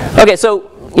 Okay, so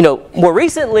more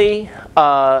recently,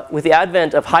 with the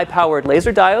advent of high-powered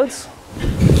laser diodes,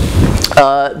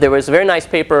 there was a very nice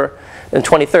paper in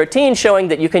 2013 showing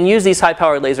that you can use these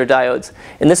high-powered laser diodes,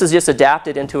 and this is just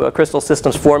adapted into a Crystal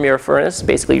Systems 4-mirror furnace.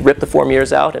 Basically, rip the 4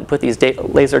 mirrors out and put these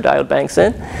laser diode banks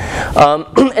in.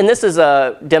 And this is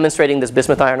demonstrating this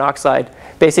bismuth iron oxide,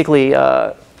 basically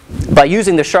by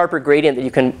using the sharper gradient that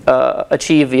you can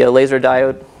achieve via laser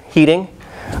diode heating.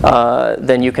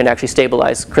 Then you can actually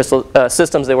stabilize crystal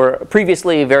systems that were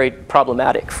previously very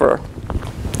problematic for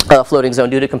floating zone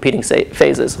due to competing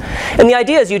phases. And the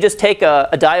idea is you just take a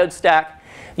diode stack,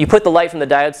 you put the light from the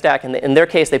diode stack, and in their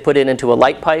case they put it into a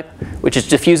light pipe, which just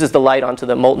diffuses the light onto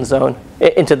the molten zone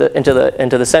into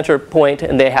the center point.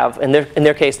 And they have, in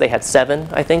their case, they had 7,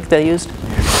 I think they used.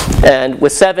 And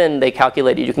with 7, they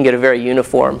calculated you can get a very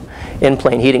uniform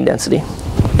in-plane heating density.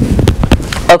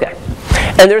 Okay.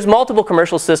 And there's multiple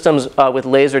commercial systems with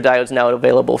laser diodes now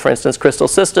available. For instance, Crystal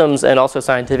Systems and also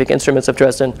Scientific Instruments of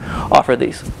Dresden offer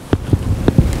these.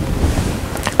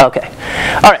 Okay.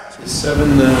 All right. Is 7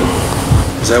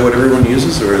 is that what everyone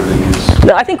uses, or they use?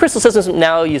 No, I think Crystal Systems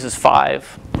now uses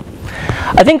 5.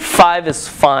 I think 5 is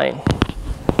fine.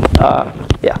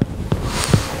 Yeah.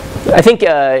 I think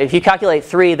if you calculate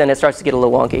 3, then it starts to get a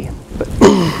little wonky.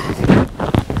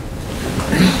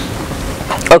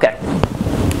 Okay.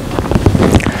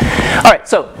 All right,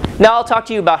 so now I'll talk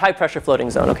to you about high pressure floating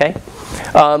zone, okay?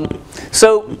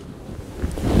 So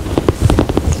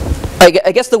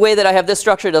I guess the way that I have this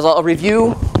structured is I'll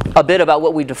review a bit about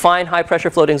what we define high pressure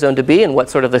floating zone to be and what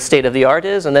sort of the state of the art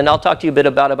is, and then I'll talk to you a bit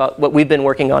about what we've been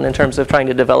working on in terms of trying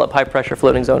to develop high pressure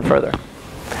floating zone further.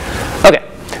 Okay,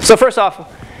 so first off,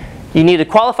 you need to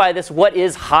qualify this. What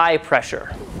is high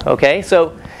pressure? Okay,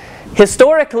 so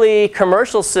historically,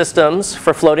 commercial systems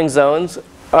for floating zones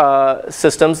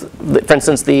systems, for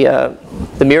instance, the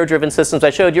mirror-driven systems I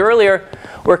showed you earlier,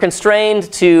 were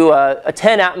constrained to a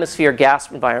 10-atmosphere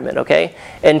gas environment, okay?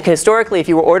 And historically, if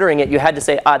you were ordering it, you had to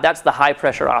say, that's the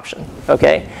high-pressure option,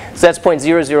 okay? So that's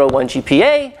 0.001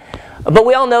 GPa. But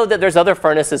we all know that there's other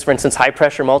furnaces, for instance,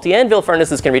 high-pressure multi-anvil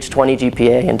furnaces can reach 20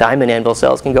 GPa, and diamond anvil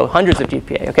cells can go hundreds of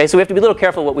GPa, okay? So we have to be a little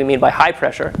careful what we mean by high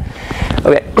pressure,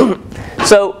 okay?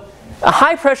 So a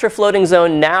high-pressure floating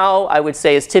zone now, I would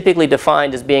say, is typically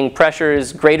defined as being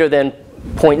pressures greater than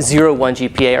 0.01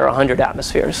 GPa or 100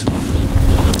 atmospheres.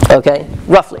 Okay,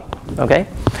 roughly, okay?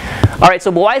 All right,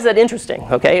 so why is that interesting,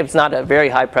 okay? If it's not a very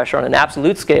high pressure on an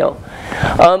absolute scale.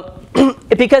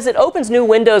 Because it opens new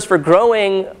windows for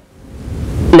growing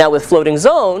now with floating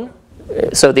zone.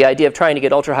 So the idea of trying to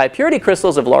get ultra-high purity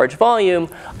crystals of large volume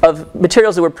of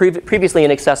materials that were previously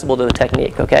inaccessible to the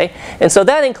technique, okay? And so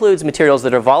that includes materials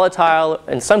that are volatile,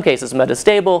 in some cases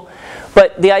metastable.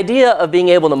 But the idea of being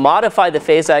able to modify the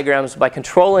phase diagrams by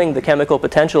controlling the chemical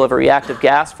potential of a reactive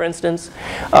gas, for instance,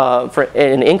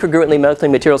 and incongruently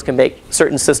melting materials can make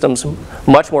certain systems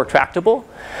much more tractable.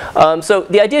 So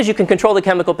the idea is you can control the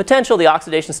chemical potential, the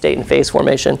oxidation state, and phase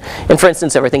formation. And for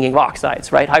instance, if we're thinking of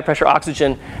oxides, right? High pressure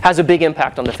oxygen has a big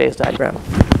impact on the phase diagram.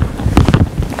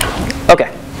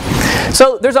 Okay.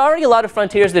 So there's already a lot of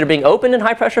frontiers that are being opened in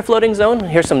high pressure floating zone.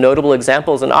 Here's some notable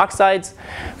examples in oxides.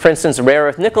 For instance, rare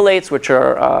earth nickelates, which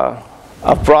are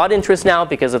of broad interest now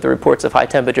because of the reports of high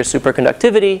temperature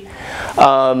superconductivity.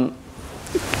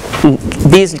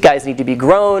 These guys need to be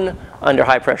grown under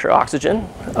high pressure oxygen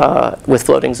with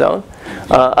floating zone.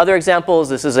 Other examples,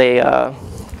 this is a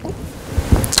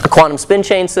quantum spin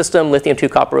chain system,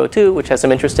 lithium-2 copper O2, which has some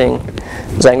interesting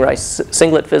Zhang-Rice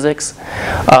singlet physics.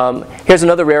 Here's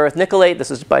another rare earth nicolate.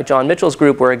 This is by John Mitchell's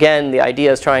group, where again the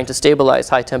idea is trying to stabilize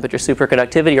high temperature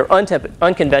superconductivity or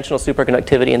unconventional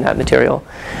superconductivity in that material.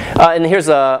 And here's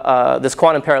this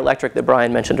quantum paraelectric that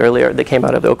Brian mentioned earlier that came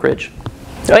out of Oak Ridge.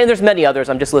 And there's many others.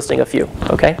 I'm just listing a few.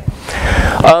 Okay.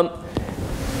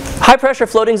 High pressure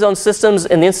floating zone systems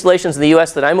in the installations in the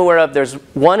US that I'm aware of, there's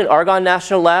one at Argonne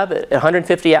National Lab at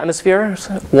 150 atmospheres,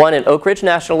 one at Oak Ridge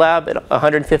National Lab at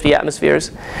 150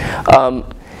 atmospheres.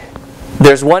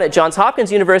 There's one at Johns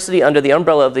Hopkins University under the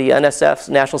umbrella of the NSF's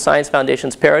National Science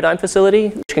Foundation's Paradigm facility,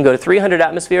 which can go to 300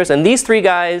 atmospheres. And these three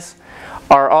guys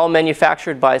are all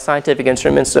manufactured by Scientific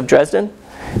Instruments of Dresden.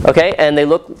 Okay, and they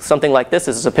look something like this.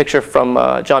 This is a picture from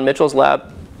John Mitchell's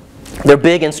lab. They're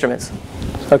big instruments.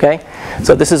 Okay,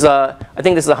 so this is I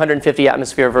think this is a 150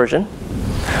 atmosphere version.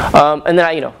 And then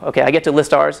I get to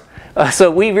list ours.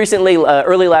 So we recently,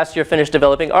 early last year, finished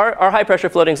developing our high pressure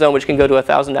floating zone, which can go to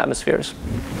 1,000 atmospheres.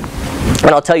 And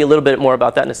I'll tell you a little bit more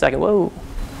about that in a second. Whoa.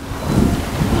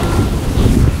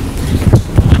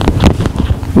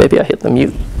 Maybe I hit the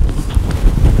mute.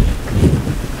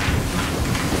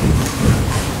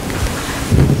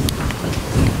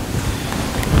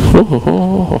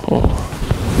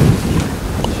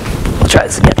 Let's try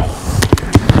this again.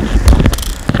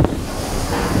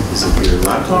 Is it your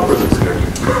laptop or the projector?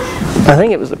 I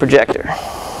think it was the projector.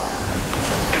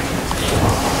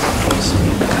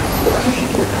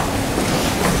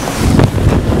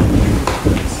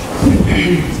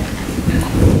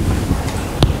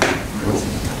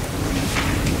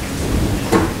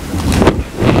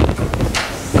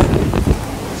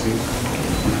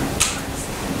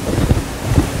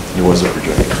 It was a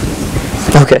projector.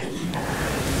 Okay.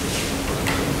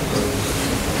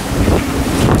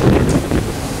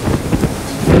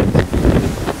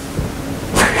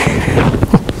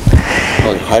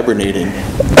 Like hibernating.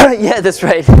 Yeah, that's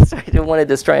right. That's right. I wanted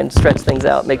to try and stretch things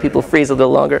out, make people freeze a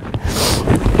little longer.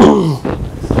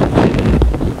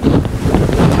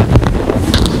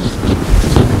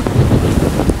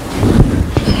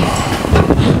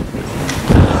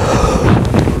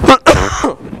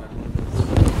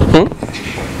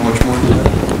 How much more do you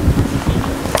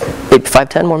have? Maybe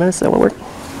 5-10 more minutes, that will work.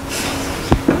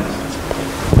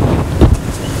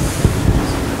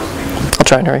 I'll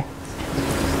try and hurry.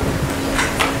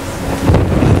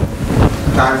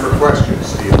 Time for questions,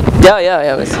 Steve. Yeah.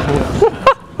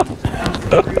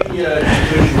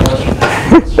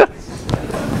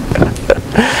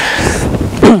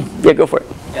 Yeah, go for it.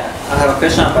 Yeah, I have a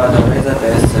question about the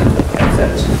laser-based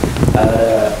concept.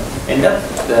 In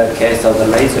the case of the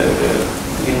laser,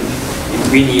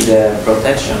 we need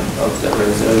protection of the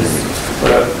lasers.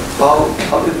 But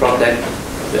how to protect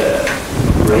the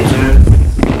laser?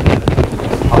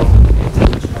 How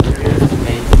materials to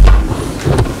make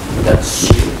that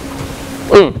shield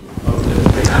of the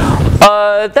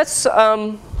laser?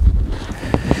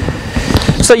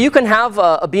 So you can have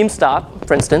a beam stop.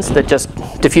 for instance, that just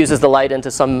diffuses the light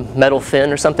into some metal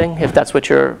fin or something, if that's what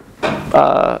you're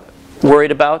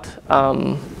worried about.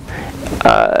 I'm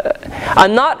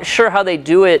not sure how they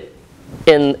do it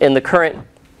in the current,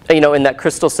 in that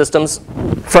Crystal Systems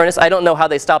furnace. I don't know how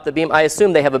they stop the beam. I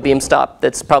assume they have a beam stop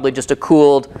that's probably just a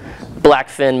cooled black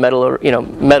fin metal, or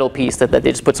metal piece that they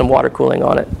just put some water cooling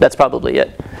on it. That's probably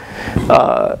it.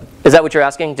 Is that what you're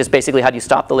asking? Just basically, how do you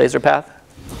stop the laser path?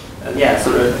 Yeah,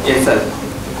 so it's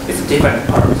a different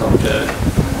part of the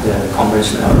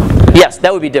conventional. Yes,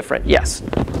 that would be different. Yes.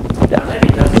 Yeah. Maybe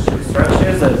the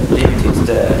structures that limited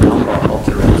the number of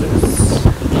the lasers.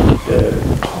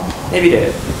 Maybe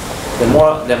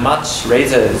the much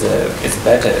laser is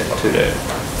better to the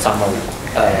some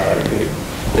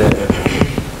the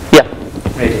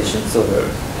radiation. So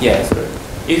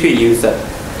if we use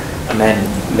many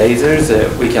lasers,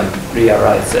 we can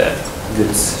realize a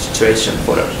good situation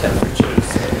for the temperatures.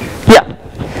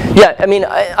 Yeah. I mean,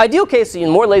 ideal case, the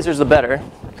more lasers, the better.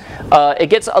 It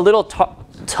gets a little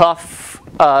tough,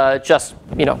 just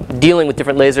dealing with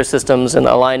different laser systems and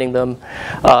aligning them.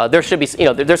 There should be,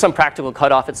 there's some practical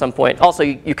cutoff at some point. Also,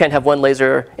 you can't have one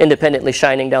laser independently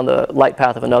shining down the light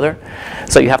path of another,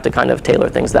 so you have to kind of tailor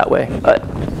things that way.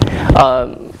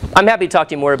 I'm happy to talk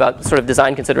to you more about sort of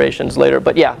design considerations later,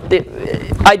 but yeah,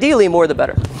 ideally more the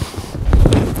better.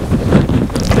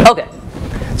 Okay,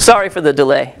 sorry for the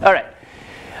delay. All right.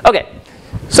 Okay,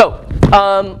 so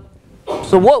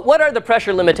what are the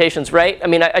pressure limitations, right? I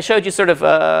mean, I showed you sort of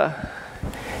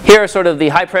here are sort of the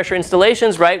high pressure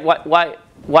installations, right?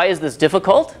 Why is this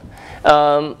difficult?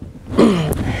 And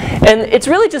it's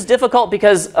really just difficult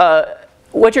because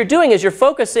what you're doing is you're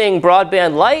focusing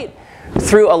broadband light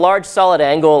through a large solid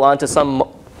angle onto some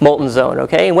molten zone,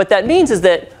 okay? And what that means is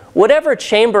that whatever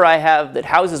chamber I have that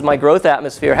houses my growth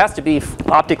atmosphere has to be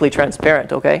optically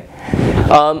transparent, okay?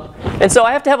 And so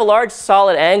I have to have a large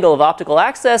solid angle of optical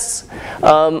access.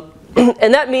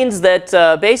 And that means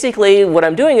that basically what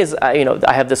I'm doing is,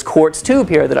 I have this quartz tube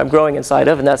here that I'm growing inside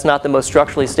of, and that's not the most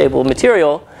structurally stable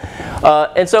material.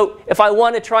 And so if I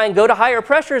want to try and go to higher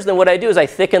pressures, then what I do is I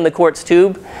thicken the quartz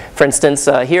tube. For instance,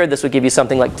 here this would give you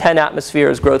something like 10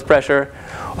 atmospheres growth pressure.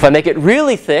 If I make it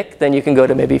really thick, then you can go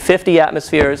to maybe 50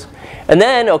 atmospheres. And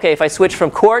then, okay, if I switch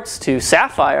from quartz to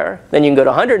sapphire, then you can go to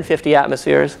 150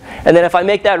 atmospheres. And then if I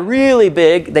make that really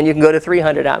big, then you can go to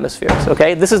 300 atmospheres,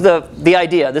 okay? This is the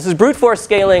idea. This is brute force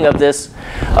scaling of this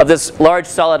large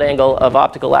solid angle of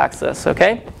optical access,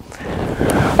 okay?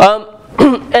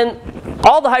 And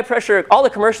all the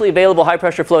commercially available high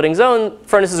pressure floating zone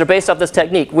furnaces are based off this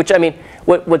technique, which, I mean,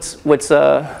 what's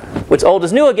old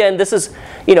is new again. This is,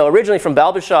 originally from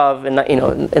Balbashov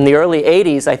in the early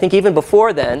 80s. I think even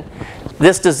before then,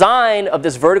 this design of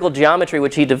this vertical geometry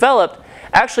which he developed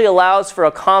actually allows for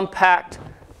a compact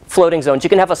floating zone. You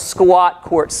can have a squat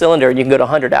quartz cylinder and you can go to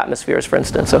 100 atmospheres, for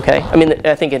instance, okay? I mean,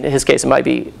 I think in his case it might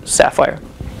be sapphire.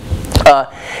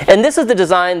 And this is the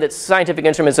design that Scientific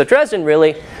Instruments of Dresden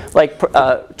really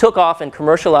took off and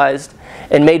commercialized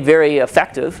and made very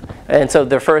effective. And so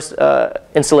their first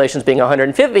installations being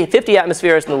 150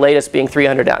 atmospheres and the latest being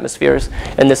 300 atmospheres.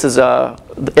 And this is at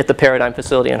the Paradigm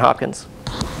facility in Hopkins.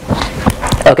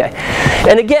 Okay.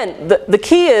 And again, the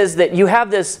key is that you have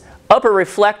this upper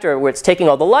reflector where it's taking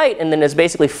all the light and then is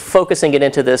basically focusing it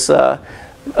into this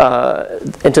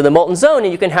into the molten zone,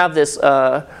 and you can have this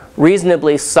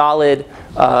reasonably solid,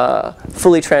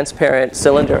 fully transparent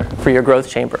cylinder for your growth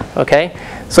chamber, okay?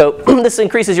 So this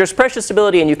increases your pressure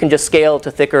stability and you can just scale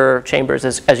to thicker chambers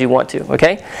as you want to,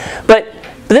 okay? But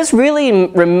this really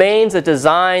remains a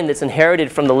design that's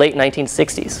inherited from the late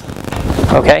 1960s,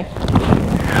 okay?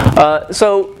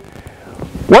 So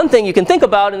one thing you can think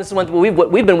about, and this is what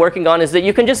we've been working on, is that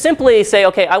you can just simply say,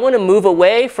 okay, I want to move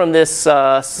away from this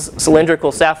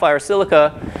cylindrical sapphire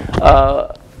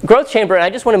silica growth chamber, and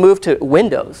I just want to move to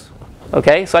windows.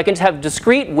 Okay, so I can just have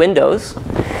discrete windows,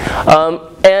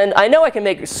 and I know I can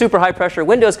make super high pressure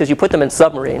windows because you put them in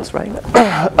submarines, right?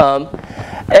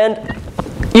 And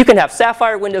you can have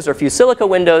sapphire windows or fused silica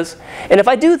windows, and if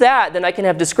I do that, then I can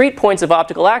have discrete points of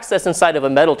optical access inside of a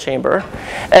metal chamber,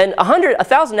 and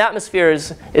 1,000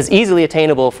 atmospheres is easily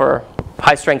attainable for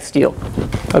high strength steel.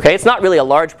 Okay, it's not really a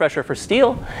large pressure for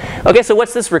steel. Okay, so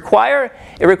what's this require?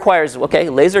 It requires, okay,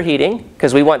 laser heating,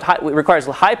 because it requires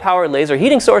high power laser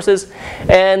heating sources,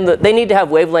 and they need to have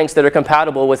wavelengths that are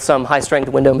compatible with some high strength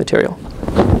window material.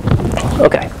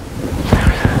 Okay,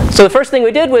 so the first thing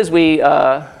we did was we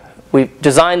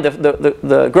designed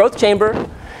the growth chamber,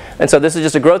 And so this is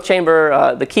just a growth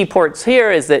chamber. The key ports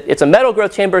here is that it's a metal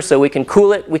growth chamber, so we can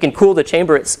cool it. We can cool the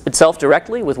chamber itself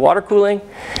directly with water cooling.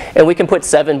 And we can put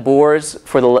 7 bores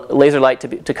for the laser light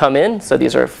to come in. So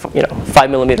these are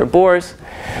 5mm bores.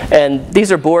 And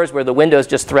these are bores where the windows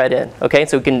just thread in. Okay,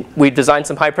 so we designed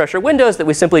some high pressure windows that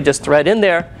we simply just thread in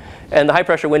there. And the high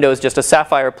pressure window is just a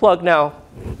sapphire plug now.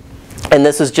 And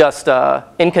this is just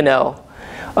Inconel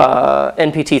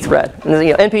NPT thread.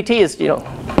 And, NPT is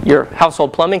your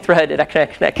household plumbing thread.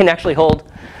 It can actually hold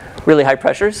really high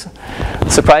pressures,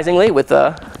 surprisingly, with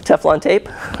Teflon tape.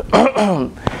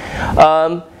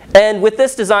 And with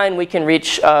this design, we can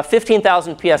reach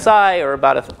 15,000 psi, or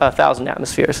about 1,000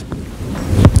 atmospheres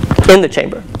in the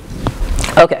chamber.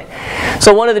 Okay,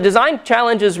 so one of the design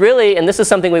challenges really, and this is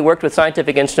something we worked with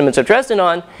Scientific Instruments of Dresden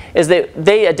on, is that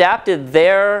they adapted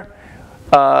their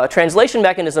translation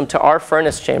mechanism to our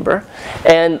furnace chamber.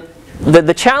 And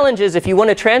the challenge is, if you want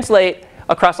to translate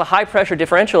across a high pressure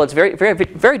differential, it's very, very,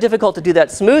 very difficult to do that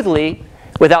smoothly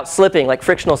without slipping, like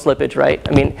frictional slippage, right?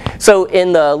 I mean, so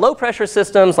in the low pressure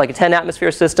systems, like a 10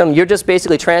 atmosphere system, you're just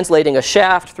basically translating a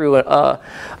shaft through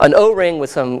an O-ring with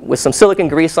some silicon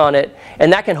grease on it,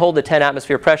 and that can hold the 10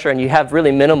 atmosphere pressure, and you have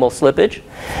really minimal slippage.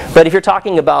 But if you're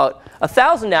talking about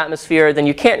 1,000 atmosphere, then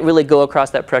you can't really go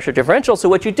across that pressure differential. So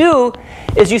what you do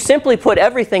is you simply put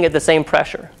everything at the same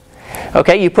pressure.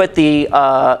 Okay, you put the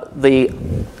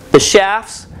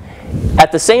shafts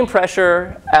at the same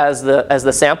pressure as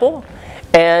the sample,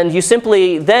 and you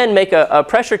simply then make a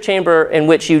pressure chamber in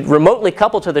which you remotely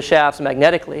couple to the shafts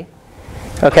magnetically.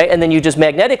 Okay, and then you just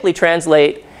magnetically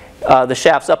translate the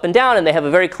shafts up and down, and they have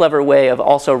a very clever way of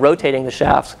also rotating the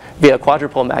shafts via a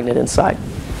quadrupole magnet inside.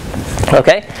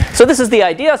 Okay, so this is the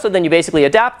idea. So then you basically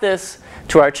adapt this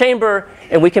to our chamber,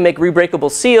 and we can make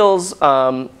rebreakable seals.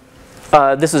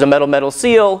 This is a metal-metal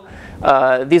seal.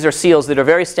 These are seals that are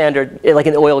very standard, like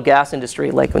in the oil gas industry,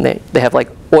 like when they have like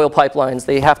oil pipelines,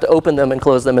 they have to open them and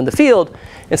close them in the field.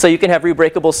 And so you can have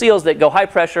rebreakable seals that go high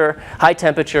pressure, high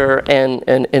temperature, and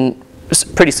in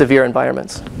pretty severe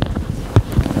environments.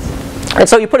 And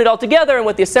so you put it all together, and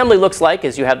what the assembly looks like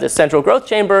is you have this central growth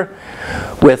chamber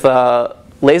with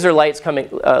laser lights coming,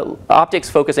 optics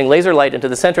focusing laser light into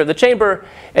the center of the chamber,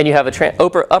 and you have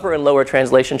upper and lower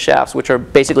translation shafts, which are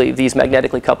basically these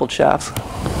magnetically coupled shafts.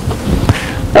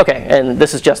 Okay, and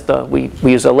this is just we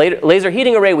use a laser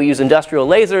heating array. We use industrial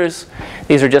lasers.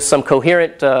 These are just some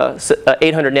coherent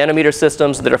 800 nanometer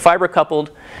systems that are fiber coupled.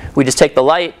 We just take the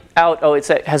light out. Oh, it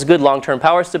has good long-term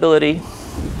power stability.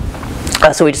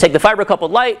 So we just take the fiber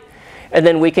coupled light, and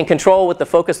then we can control what the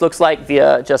focus looks like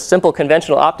via just simple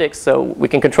conventional optics. So we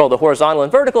can control the horizontal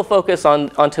and vertical focus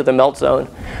onto the melt zone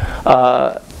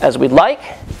as we'd like.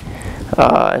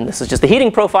 And this is just the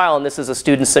heating profile, and this is a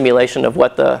student simulation of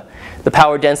what the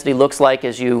power density looks like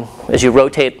as you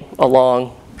rotate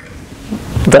along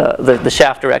the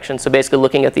shaft direction. So basically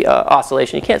looking at the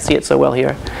oscillation. You can't see it so well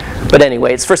here. But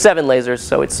anyway, it's for 7 lasers,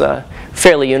 so it's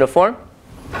fairly uniform.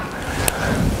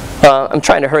 I'm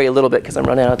trying to hurry a little bit because I'm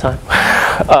running out of time.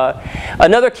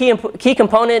 Another key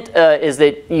component is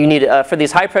that you need, for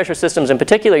these high pressure systems in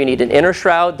particular, you need an inner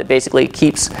shroud that basically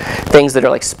keeps things that are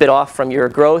like spit off from your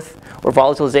growth or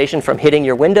volatilization from hitting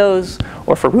your windows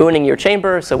or for ruining your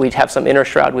chamber. So we'd have some inner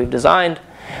shroud we've designed.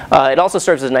 It also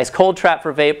serves as a nice cold trap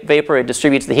for vapor. It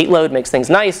distributes the heat load, makes things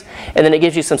nice, and then it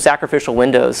gives you some sacrificial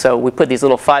windows. So we put these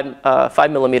little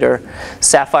 5mm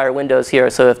sapphire windows here.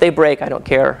 So if they break, I don't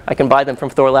care. I can buy them from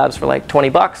Thorlabs for like 20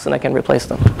 bucks, and I can replace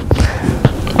them.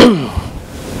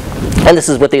 And this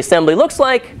is what the assembly looks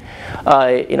like.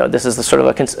 This is the sort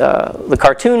of the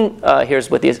cartoon. Here's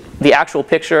what the actual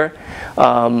picture.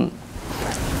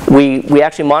 We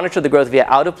actually monitor the growth via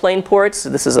out-of-plane ports.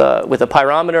 This is with a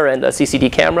pyrometer and a CCD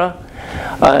camera.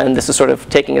 And this is sort of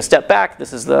taking a step back.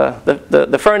 This is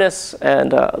the furnace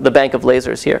and the bank of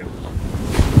lasers here.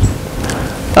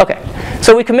 Okay,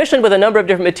 so we commissioned with a number of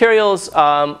different materials.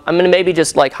 I'm going to maybe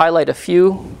just like highlight a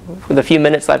few with the few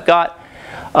minutes I've got.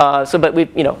 But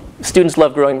students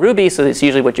love growing ruby, so it's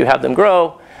usually what you have them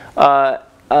grow.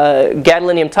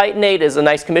 Gadolinium titanate is a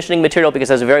nice commissioning material because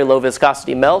it has a very low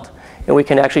viscosity melt. And we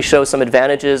can actually show some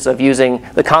advantages of using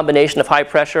the combination of high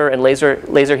pressure and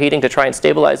laser heating to try and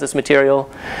stabilize this material.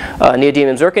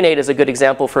 Neodymium zirconate is a good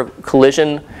example for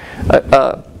collisional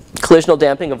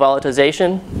damping of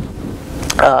volatilization.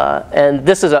 And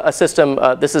this is a system,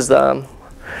 this is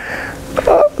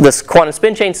this quantum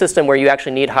spin chain system where you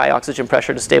actually need high oxygen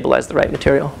pressure to stabilize the right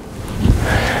material.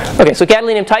 Okay, so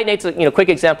gadolinium titanate's a quick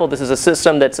example. This is a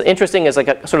system that's interesting as like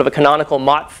a sort of a canonical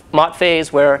Mott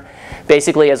phase where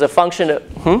basically as a function of,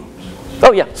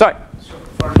 Oh yeah, sorry. So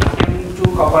for lithium to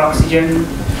copper oxygen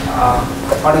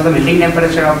what is the melting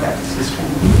temperature of that system?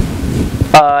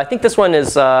 I think this one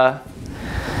is, I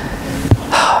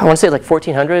want to say like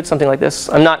 1400, something like this.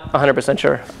 I'm not 100%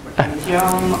 sure.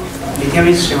 Lithium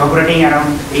is evaporating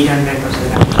around 800 or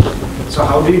so. So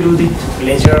how do you do the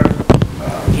laser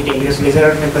heating? Because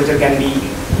laser temperature can be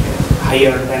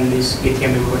higher than this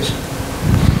lithium evaporation.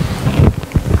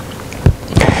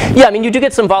 Yeah, I mean, you do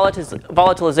get some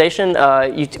volatilization.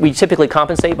 We typically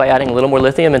compensate by adding a little more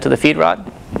lithium into the feed rod.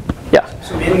 Yeah.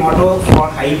 So main motto for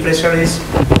high pressure is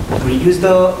reduce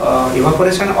the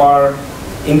evaporation or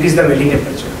increase the melting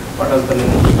temperature. What does the mean?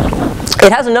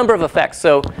 It has a number of effects.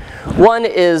 So one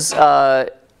is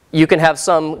you can have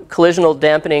some collisional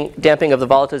damping of the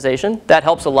volatilization. That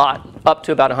helps a lot, up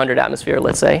to about 100 atmosphere,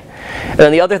 let's say. And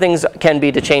then the other things can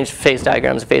be to change phase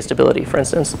diagrams, phase stability, for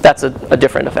instance. That's a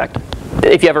different effect.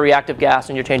 If you have a reactive gas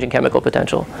and you're changing chemical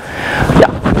potential. Yeah.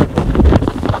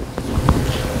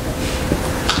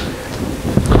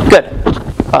 Good.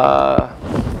 All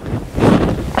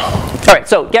right,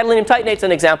 so gadolinium titanate's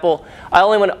an example.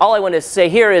 All I want to say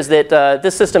here is that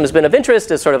this system has been of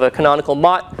interest as sort of a canonical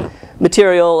Mott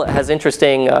material. It has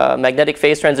interesting magnetic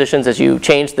phase transitions as you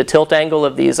change the tilt angle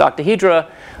of these octahedra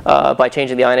by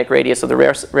changing the ionic radius of the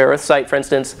rare earth site, for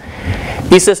instance.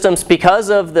 These systems, because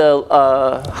of the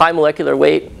high molecular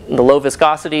weight and the low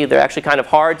viscosity, they're actually kind of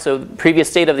hard. So the previous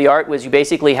state of the art was you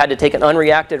basically had to take an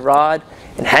unreacted rod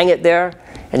and hang it there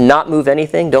and not move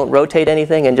anything, don't rotate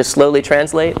anything, and just slowly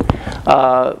translate.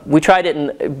 We tried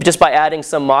it just by adding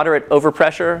some moderate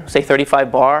overpressure, say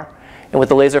 35 bar, and with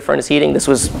the laser furnace heating, this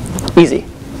was easy.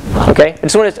 Okay, I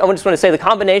just want to say the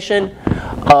combination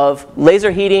of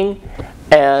laser heating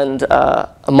and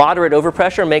a moderate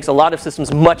overpressure makes a lot of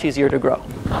systems much easier to grow.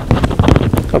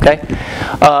 Okay,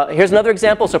 here's another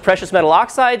example. So precious metal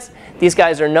oxides. These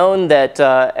guys are known that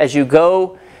as you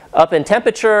go up in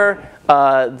temperature,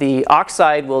 the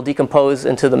oxide will decompose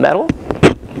into the metal,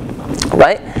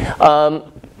 right?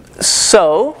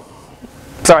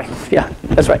 Sorry, yeah,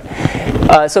 that's right.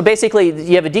 So basically,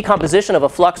 you have a decomposition of a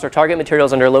flux or target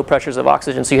materials under low pressures of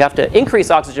oxygen. So you have to increase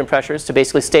oxygen pressures to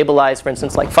basically stabilize, for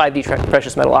instance, like 5D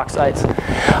precious metal oxides.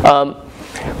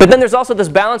 But then there's also this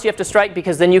balance you have to strike,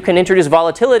 because then you can introduce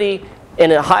volatility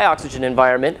in a high oxygen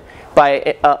environment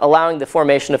by allowing the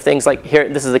formation of things like here.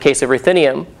 This is the case of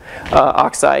ruthenium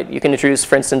oxide. You can introduce,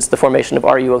 for instance, the formation of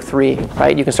RuO3,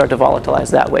 right? You can start to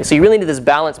volatilize that way. So you really need this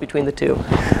balance between the two.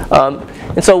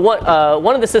 And so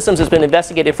one of the systems that's been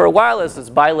investigated for a while is this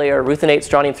bilayer ruthenate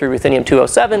strontium 3 ruthenium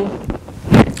 207,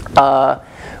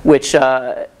 which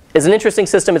is an interesting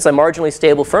system. It's a marginally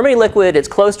stable ferromagnetic liquid. It's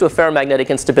close to a ferromagnetic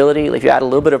instability. If you add a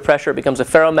little bit of pressure, it becomes a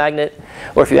ferromagnet.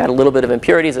 Or if you add a little bit of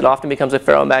impurities, it often becomes a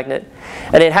ferromagnet.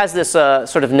 And it has this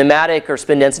sort of pneumatic or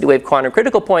spin density wave quantum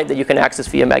critical point that you can access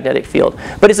via magnetic field.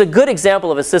 But it's a good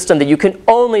example of a system that you can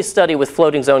only study with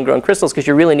floating zone grown crystals, because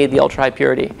you really need the ultra high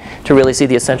purity to really see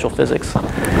the essential physics.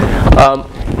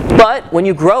 But when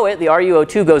you grow it, the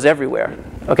RuO2 goes everywhere.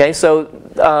 Okay, so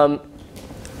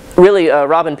really,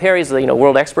 Robin Perry's the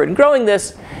world expert in growing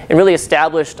this, and really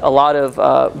established a lot of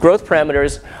growth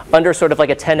parameters under sort of like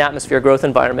a 10 atmosphere growth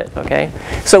environment. Okay,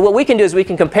 so what we can do is we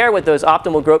can compare with those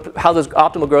optimal growth, how those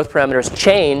optimal growth parameters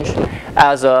change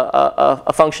as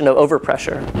a function of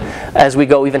overpressure as we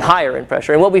go even higher in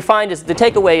pressure. And what we find is the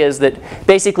takeaway is that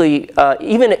basically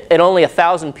even at only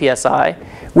 1,000 psi,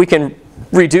 we can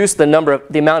reduce the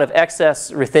amount of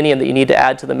excess ruthenium that you need to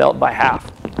add to the melt by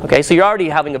half. Okay, so you're already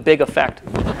having a big effect.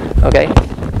 Okay,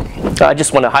 I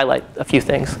just want to highlight a few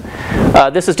things.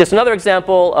 This is just another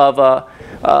example of a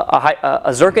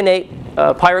zirconate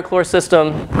pyrochlore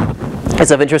system.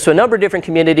 It's of interest to a number of different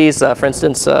communities. For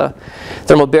instance,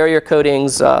 thermal barrier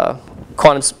coatings,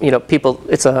 quantum. People.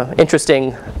 It's an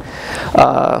interesting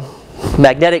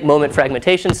magnetic moment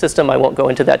fragmentation system. I won't go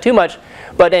into that too much.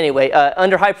 But anyway,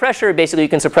 under high pressure, basically you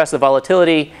can suppress the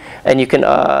volatility, and you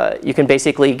can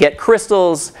basically get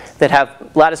crystals that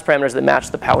have lattice parameters that match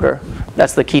the powder.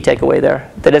 That's the key takeaway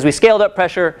there. That as we scaled up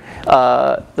pressure,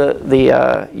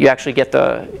 you actually get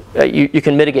you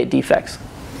can mitigate defects.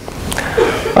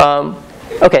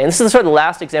 Okay, and this is sort of the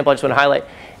last example I just want to highlight,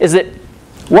 is that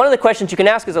one of the questions you can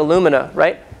ask is alumina,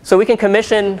 right? So we can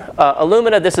commission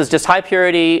alumina. This is just high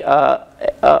purity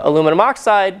aluminum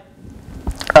oxide.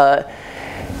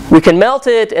 We can melt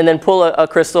it and then pull a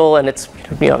crystal, and it's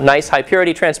nice, high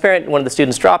purity, transparent. One of the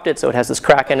students dropped it, so it has this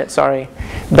crack in it. Sorry,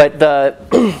 but the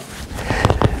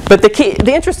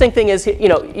interesting thing is,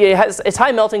 it's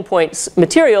high melting point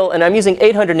material, and I'm using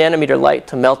 800 nanometer light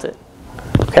to melt it.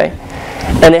 Okay,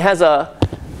 and it has a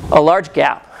large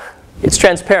gap. It's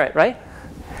transparent, right?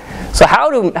 So how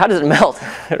does it melt?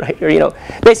 right? Or,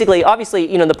 basically,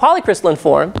 obviously, in the polycrystalline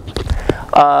form,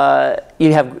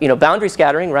 you have, boundary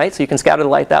scattering, right? So you can scatter the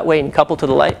light that way and couple to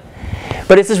the light.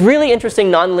 But it's this really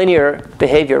interesting nonlinear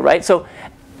behavior, right? So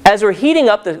as we're heating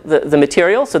up the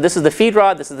material, so this is the feed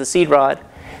rod, this is the seed rod.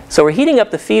 So we're heating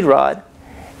up the feed rod,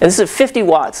 and this is 50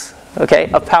 watts,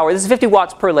 okay, of power. This is 50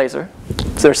 watts per laser.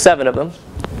 So there's 7 of them.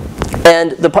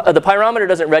 And the pyrometer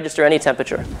doesn't register any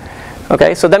temperature.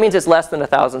 Okay, so that means it's less than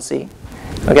 1000 C.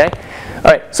 Okay?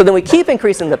 All right, so then we keep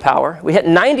increasing the power. We hit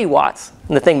 90 watts,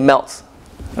 and the thing melts.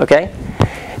 Okay?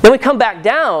 Then we come back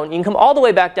down. You can come all the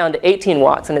way back down to 18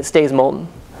 watts, and it stays molten.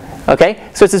 Okay?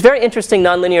 So it's this very interesting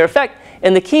nonlinear effect.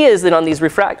 And the key is that on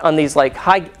these like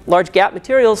large gap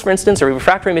materials, for instance, or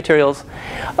refractory materials,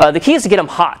 the key is to get them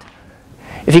hot.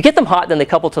 If you get them hot, then they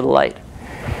couple to the light.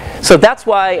 So that's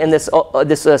why in this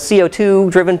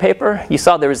CO2-driven paper, you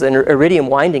saw there was an iridium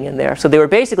winding in there. So they were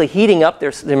basically heating up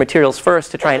their materials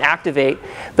first to try and activate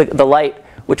the light,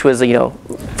 which was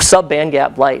sub-band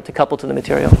gap light to couple to the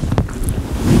material.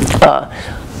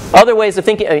 Other ways of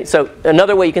thinking, so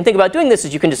another way you can think about doing this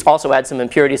is you can just also add some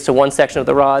impurities to one section of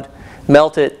the rod,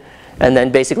 melt it, and then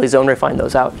basically zone refine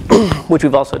those out, which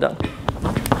we've also done.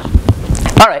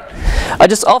 All right,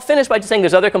 I'll finish by just saying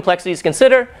there's other complexities to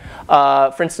consider.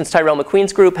 For instance, Tyrell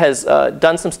McQueen's group has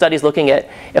done some studies looking at,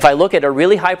 if I look at a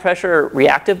really high pressure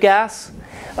reactive gas,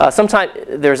 sometimes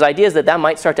there's ideas that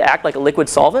might start to act like a liquid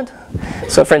solvent.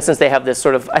 So for instance, they have this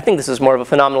sort of, I think this is more of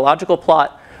a phenomenological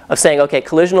plot of saying, okay,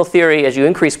 collisional theory, as you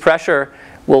increase pressure,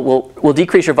 will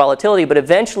decrease your volatility, but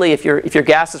eventually if your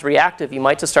gas is reactive, you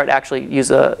might just start actually use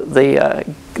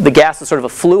the gas as sort of a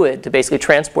fluid to basically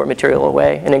transport material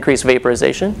away and increase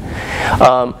vaporization.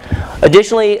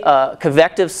 Additionally,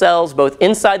 convective cells both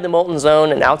inside the molten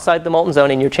zone and outside the molten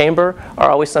zone in your chamber are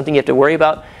always something you have to worry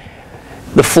about.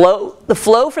 The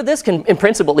flow for this can, in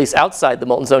principle, at least outside the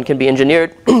molten zone, can be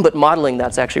engineered, but modeling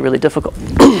that's actually really difficult.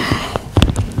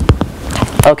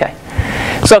 Okay.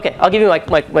 So okay, I'll give you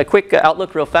my quick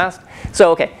outlook real fast.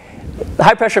 So okay,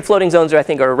 high pressure floating zones I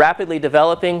think are rapidly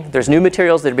developing. There's new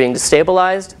materials that are being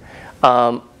destabilized.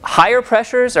 Higher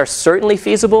pressures are certainly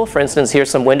feasible. For instance, here's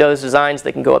some Windows designs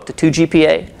that can go up to 2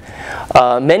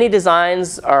 GPa. Many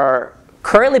designs are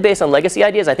currently based on legacy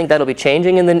ideas. I think that'll be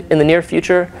changing in the near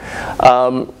future.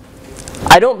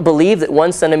 I don't believe that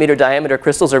 1 centimeter diameter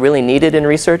crystals are really needed in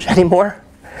research anymore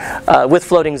with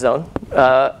floating zone.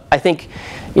 I think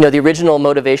the original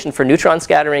motivation for neutron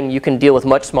scattering, you can deal with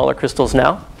much smaller crystals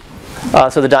now.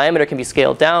 So the diameter can be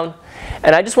scaled down.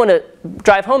 And I just want to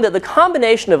drive home that the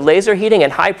combination of laser heating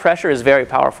and high pressure is very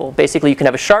powerful. Basically, you can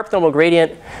have a sharp thermal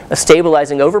gradient, a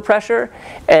stabilizing overpressure,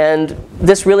 and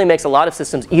this really makes a lot of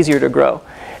systems easier to grow.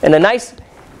 And a nice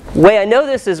way I know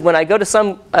this is when I go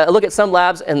to look at some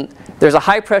labs and there's a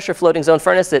high pressure floating zone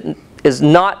furnace that is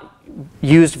not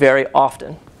used very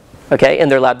often. Okay, in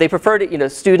their lab. They prefer to,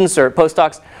 students or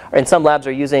postdocs or in some labs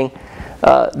are using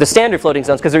the standard floating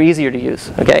zones because they're easier to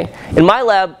use. Okay, in my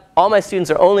lab, all my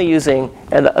students are only using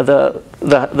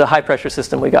the high pressure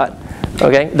system we got,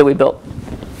 okay, that we built.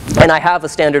 And I have a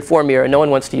standard 4 mirror, and no one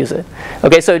wants to use it.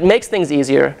 Okay, so it makes things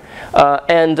easier.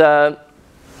 And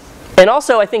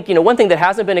also, I think one thing that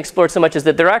hasn't been explored so much is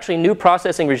that there are actually new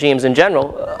processing regimes in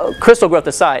general, crystal growth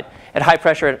aside, at high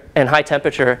pressure and high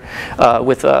temperature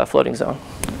with floating zone.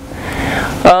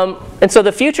 And so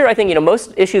the future, I think,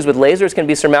 most issues with lasers can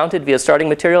be surmounted via starting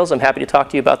materials. I'm happy to talk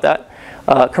to you about that.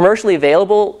 Commercially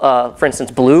available, for instance,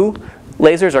 blue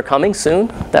lasers are coming soon.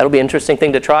 That'll be an interesting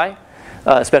thing to try,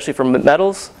 especially for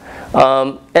metals.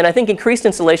 And I think increased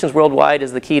installations worldwide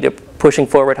is the key to pushing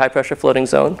forward high pressure floating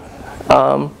zone.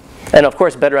 And of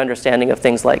course, better understanding of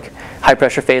things like high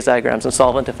pressure phase diagrams and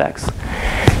solvent effects.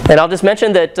 And I'll just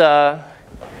mention that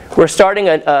we're starting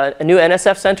a new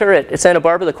NSF center at Santa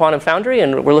Barbara, the Quantum Foundry,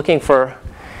 and we're looking for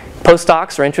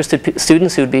postdocs or interested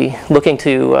students who'd be looking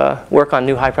to work on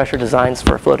new high pressure designs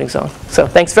for a floating zone. So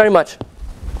thanks very much.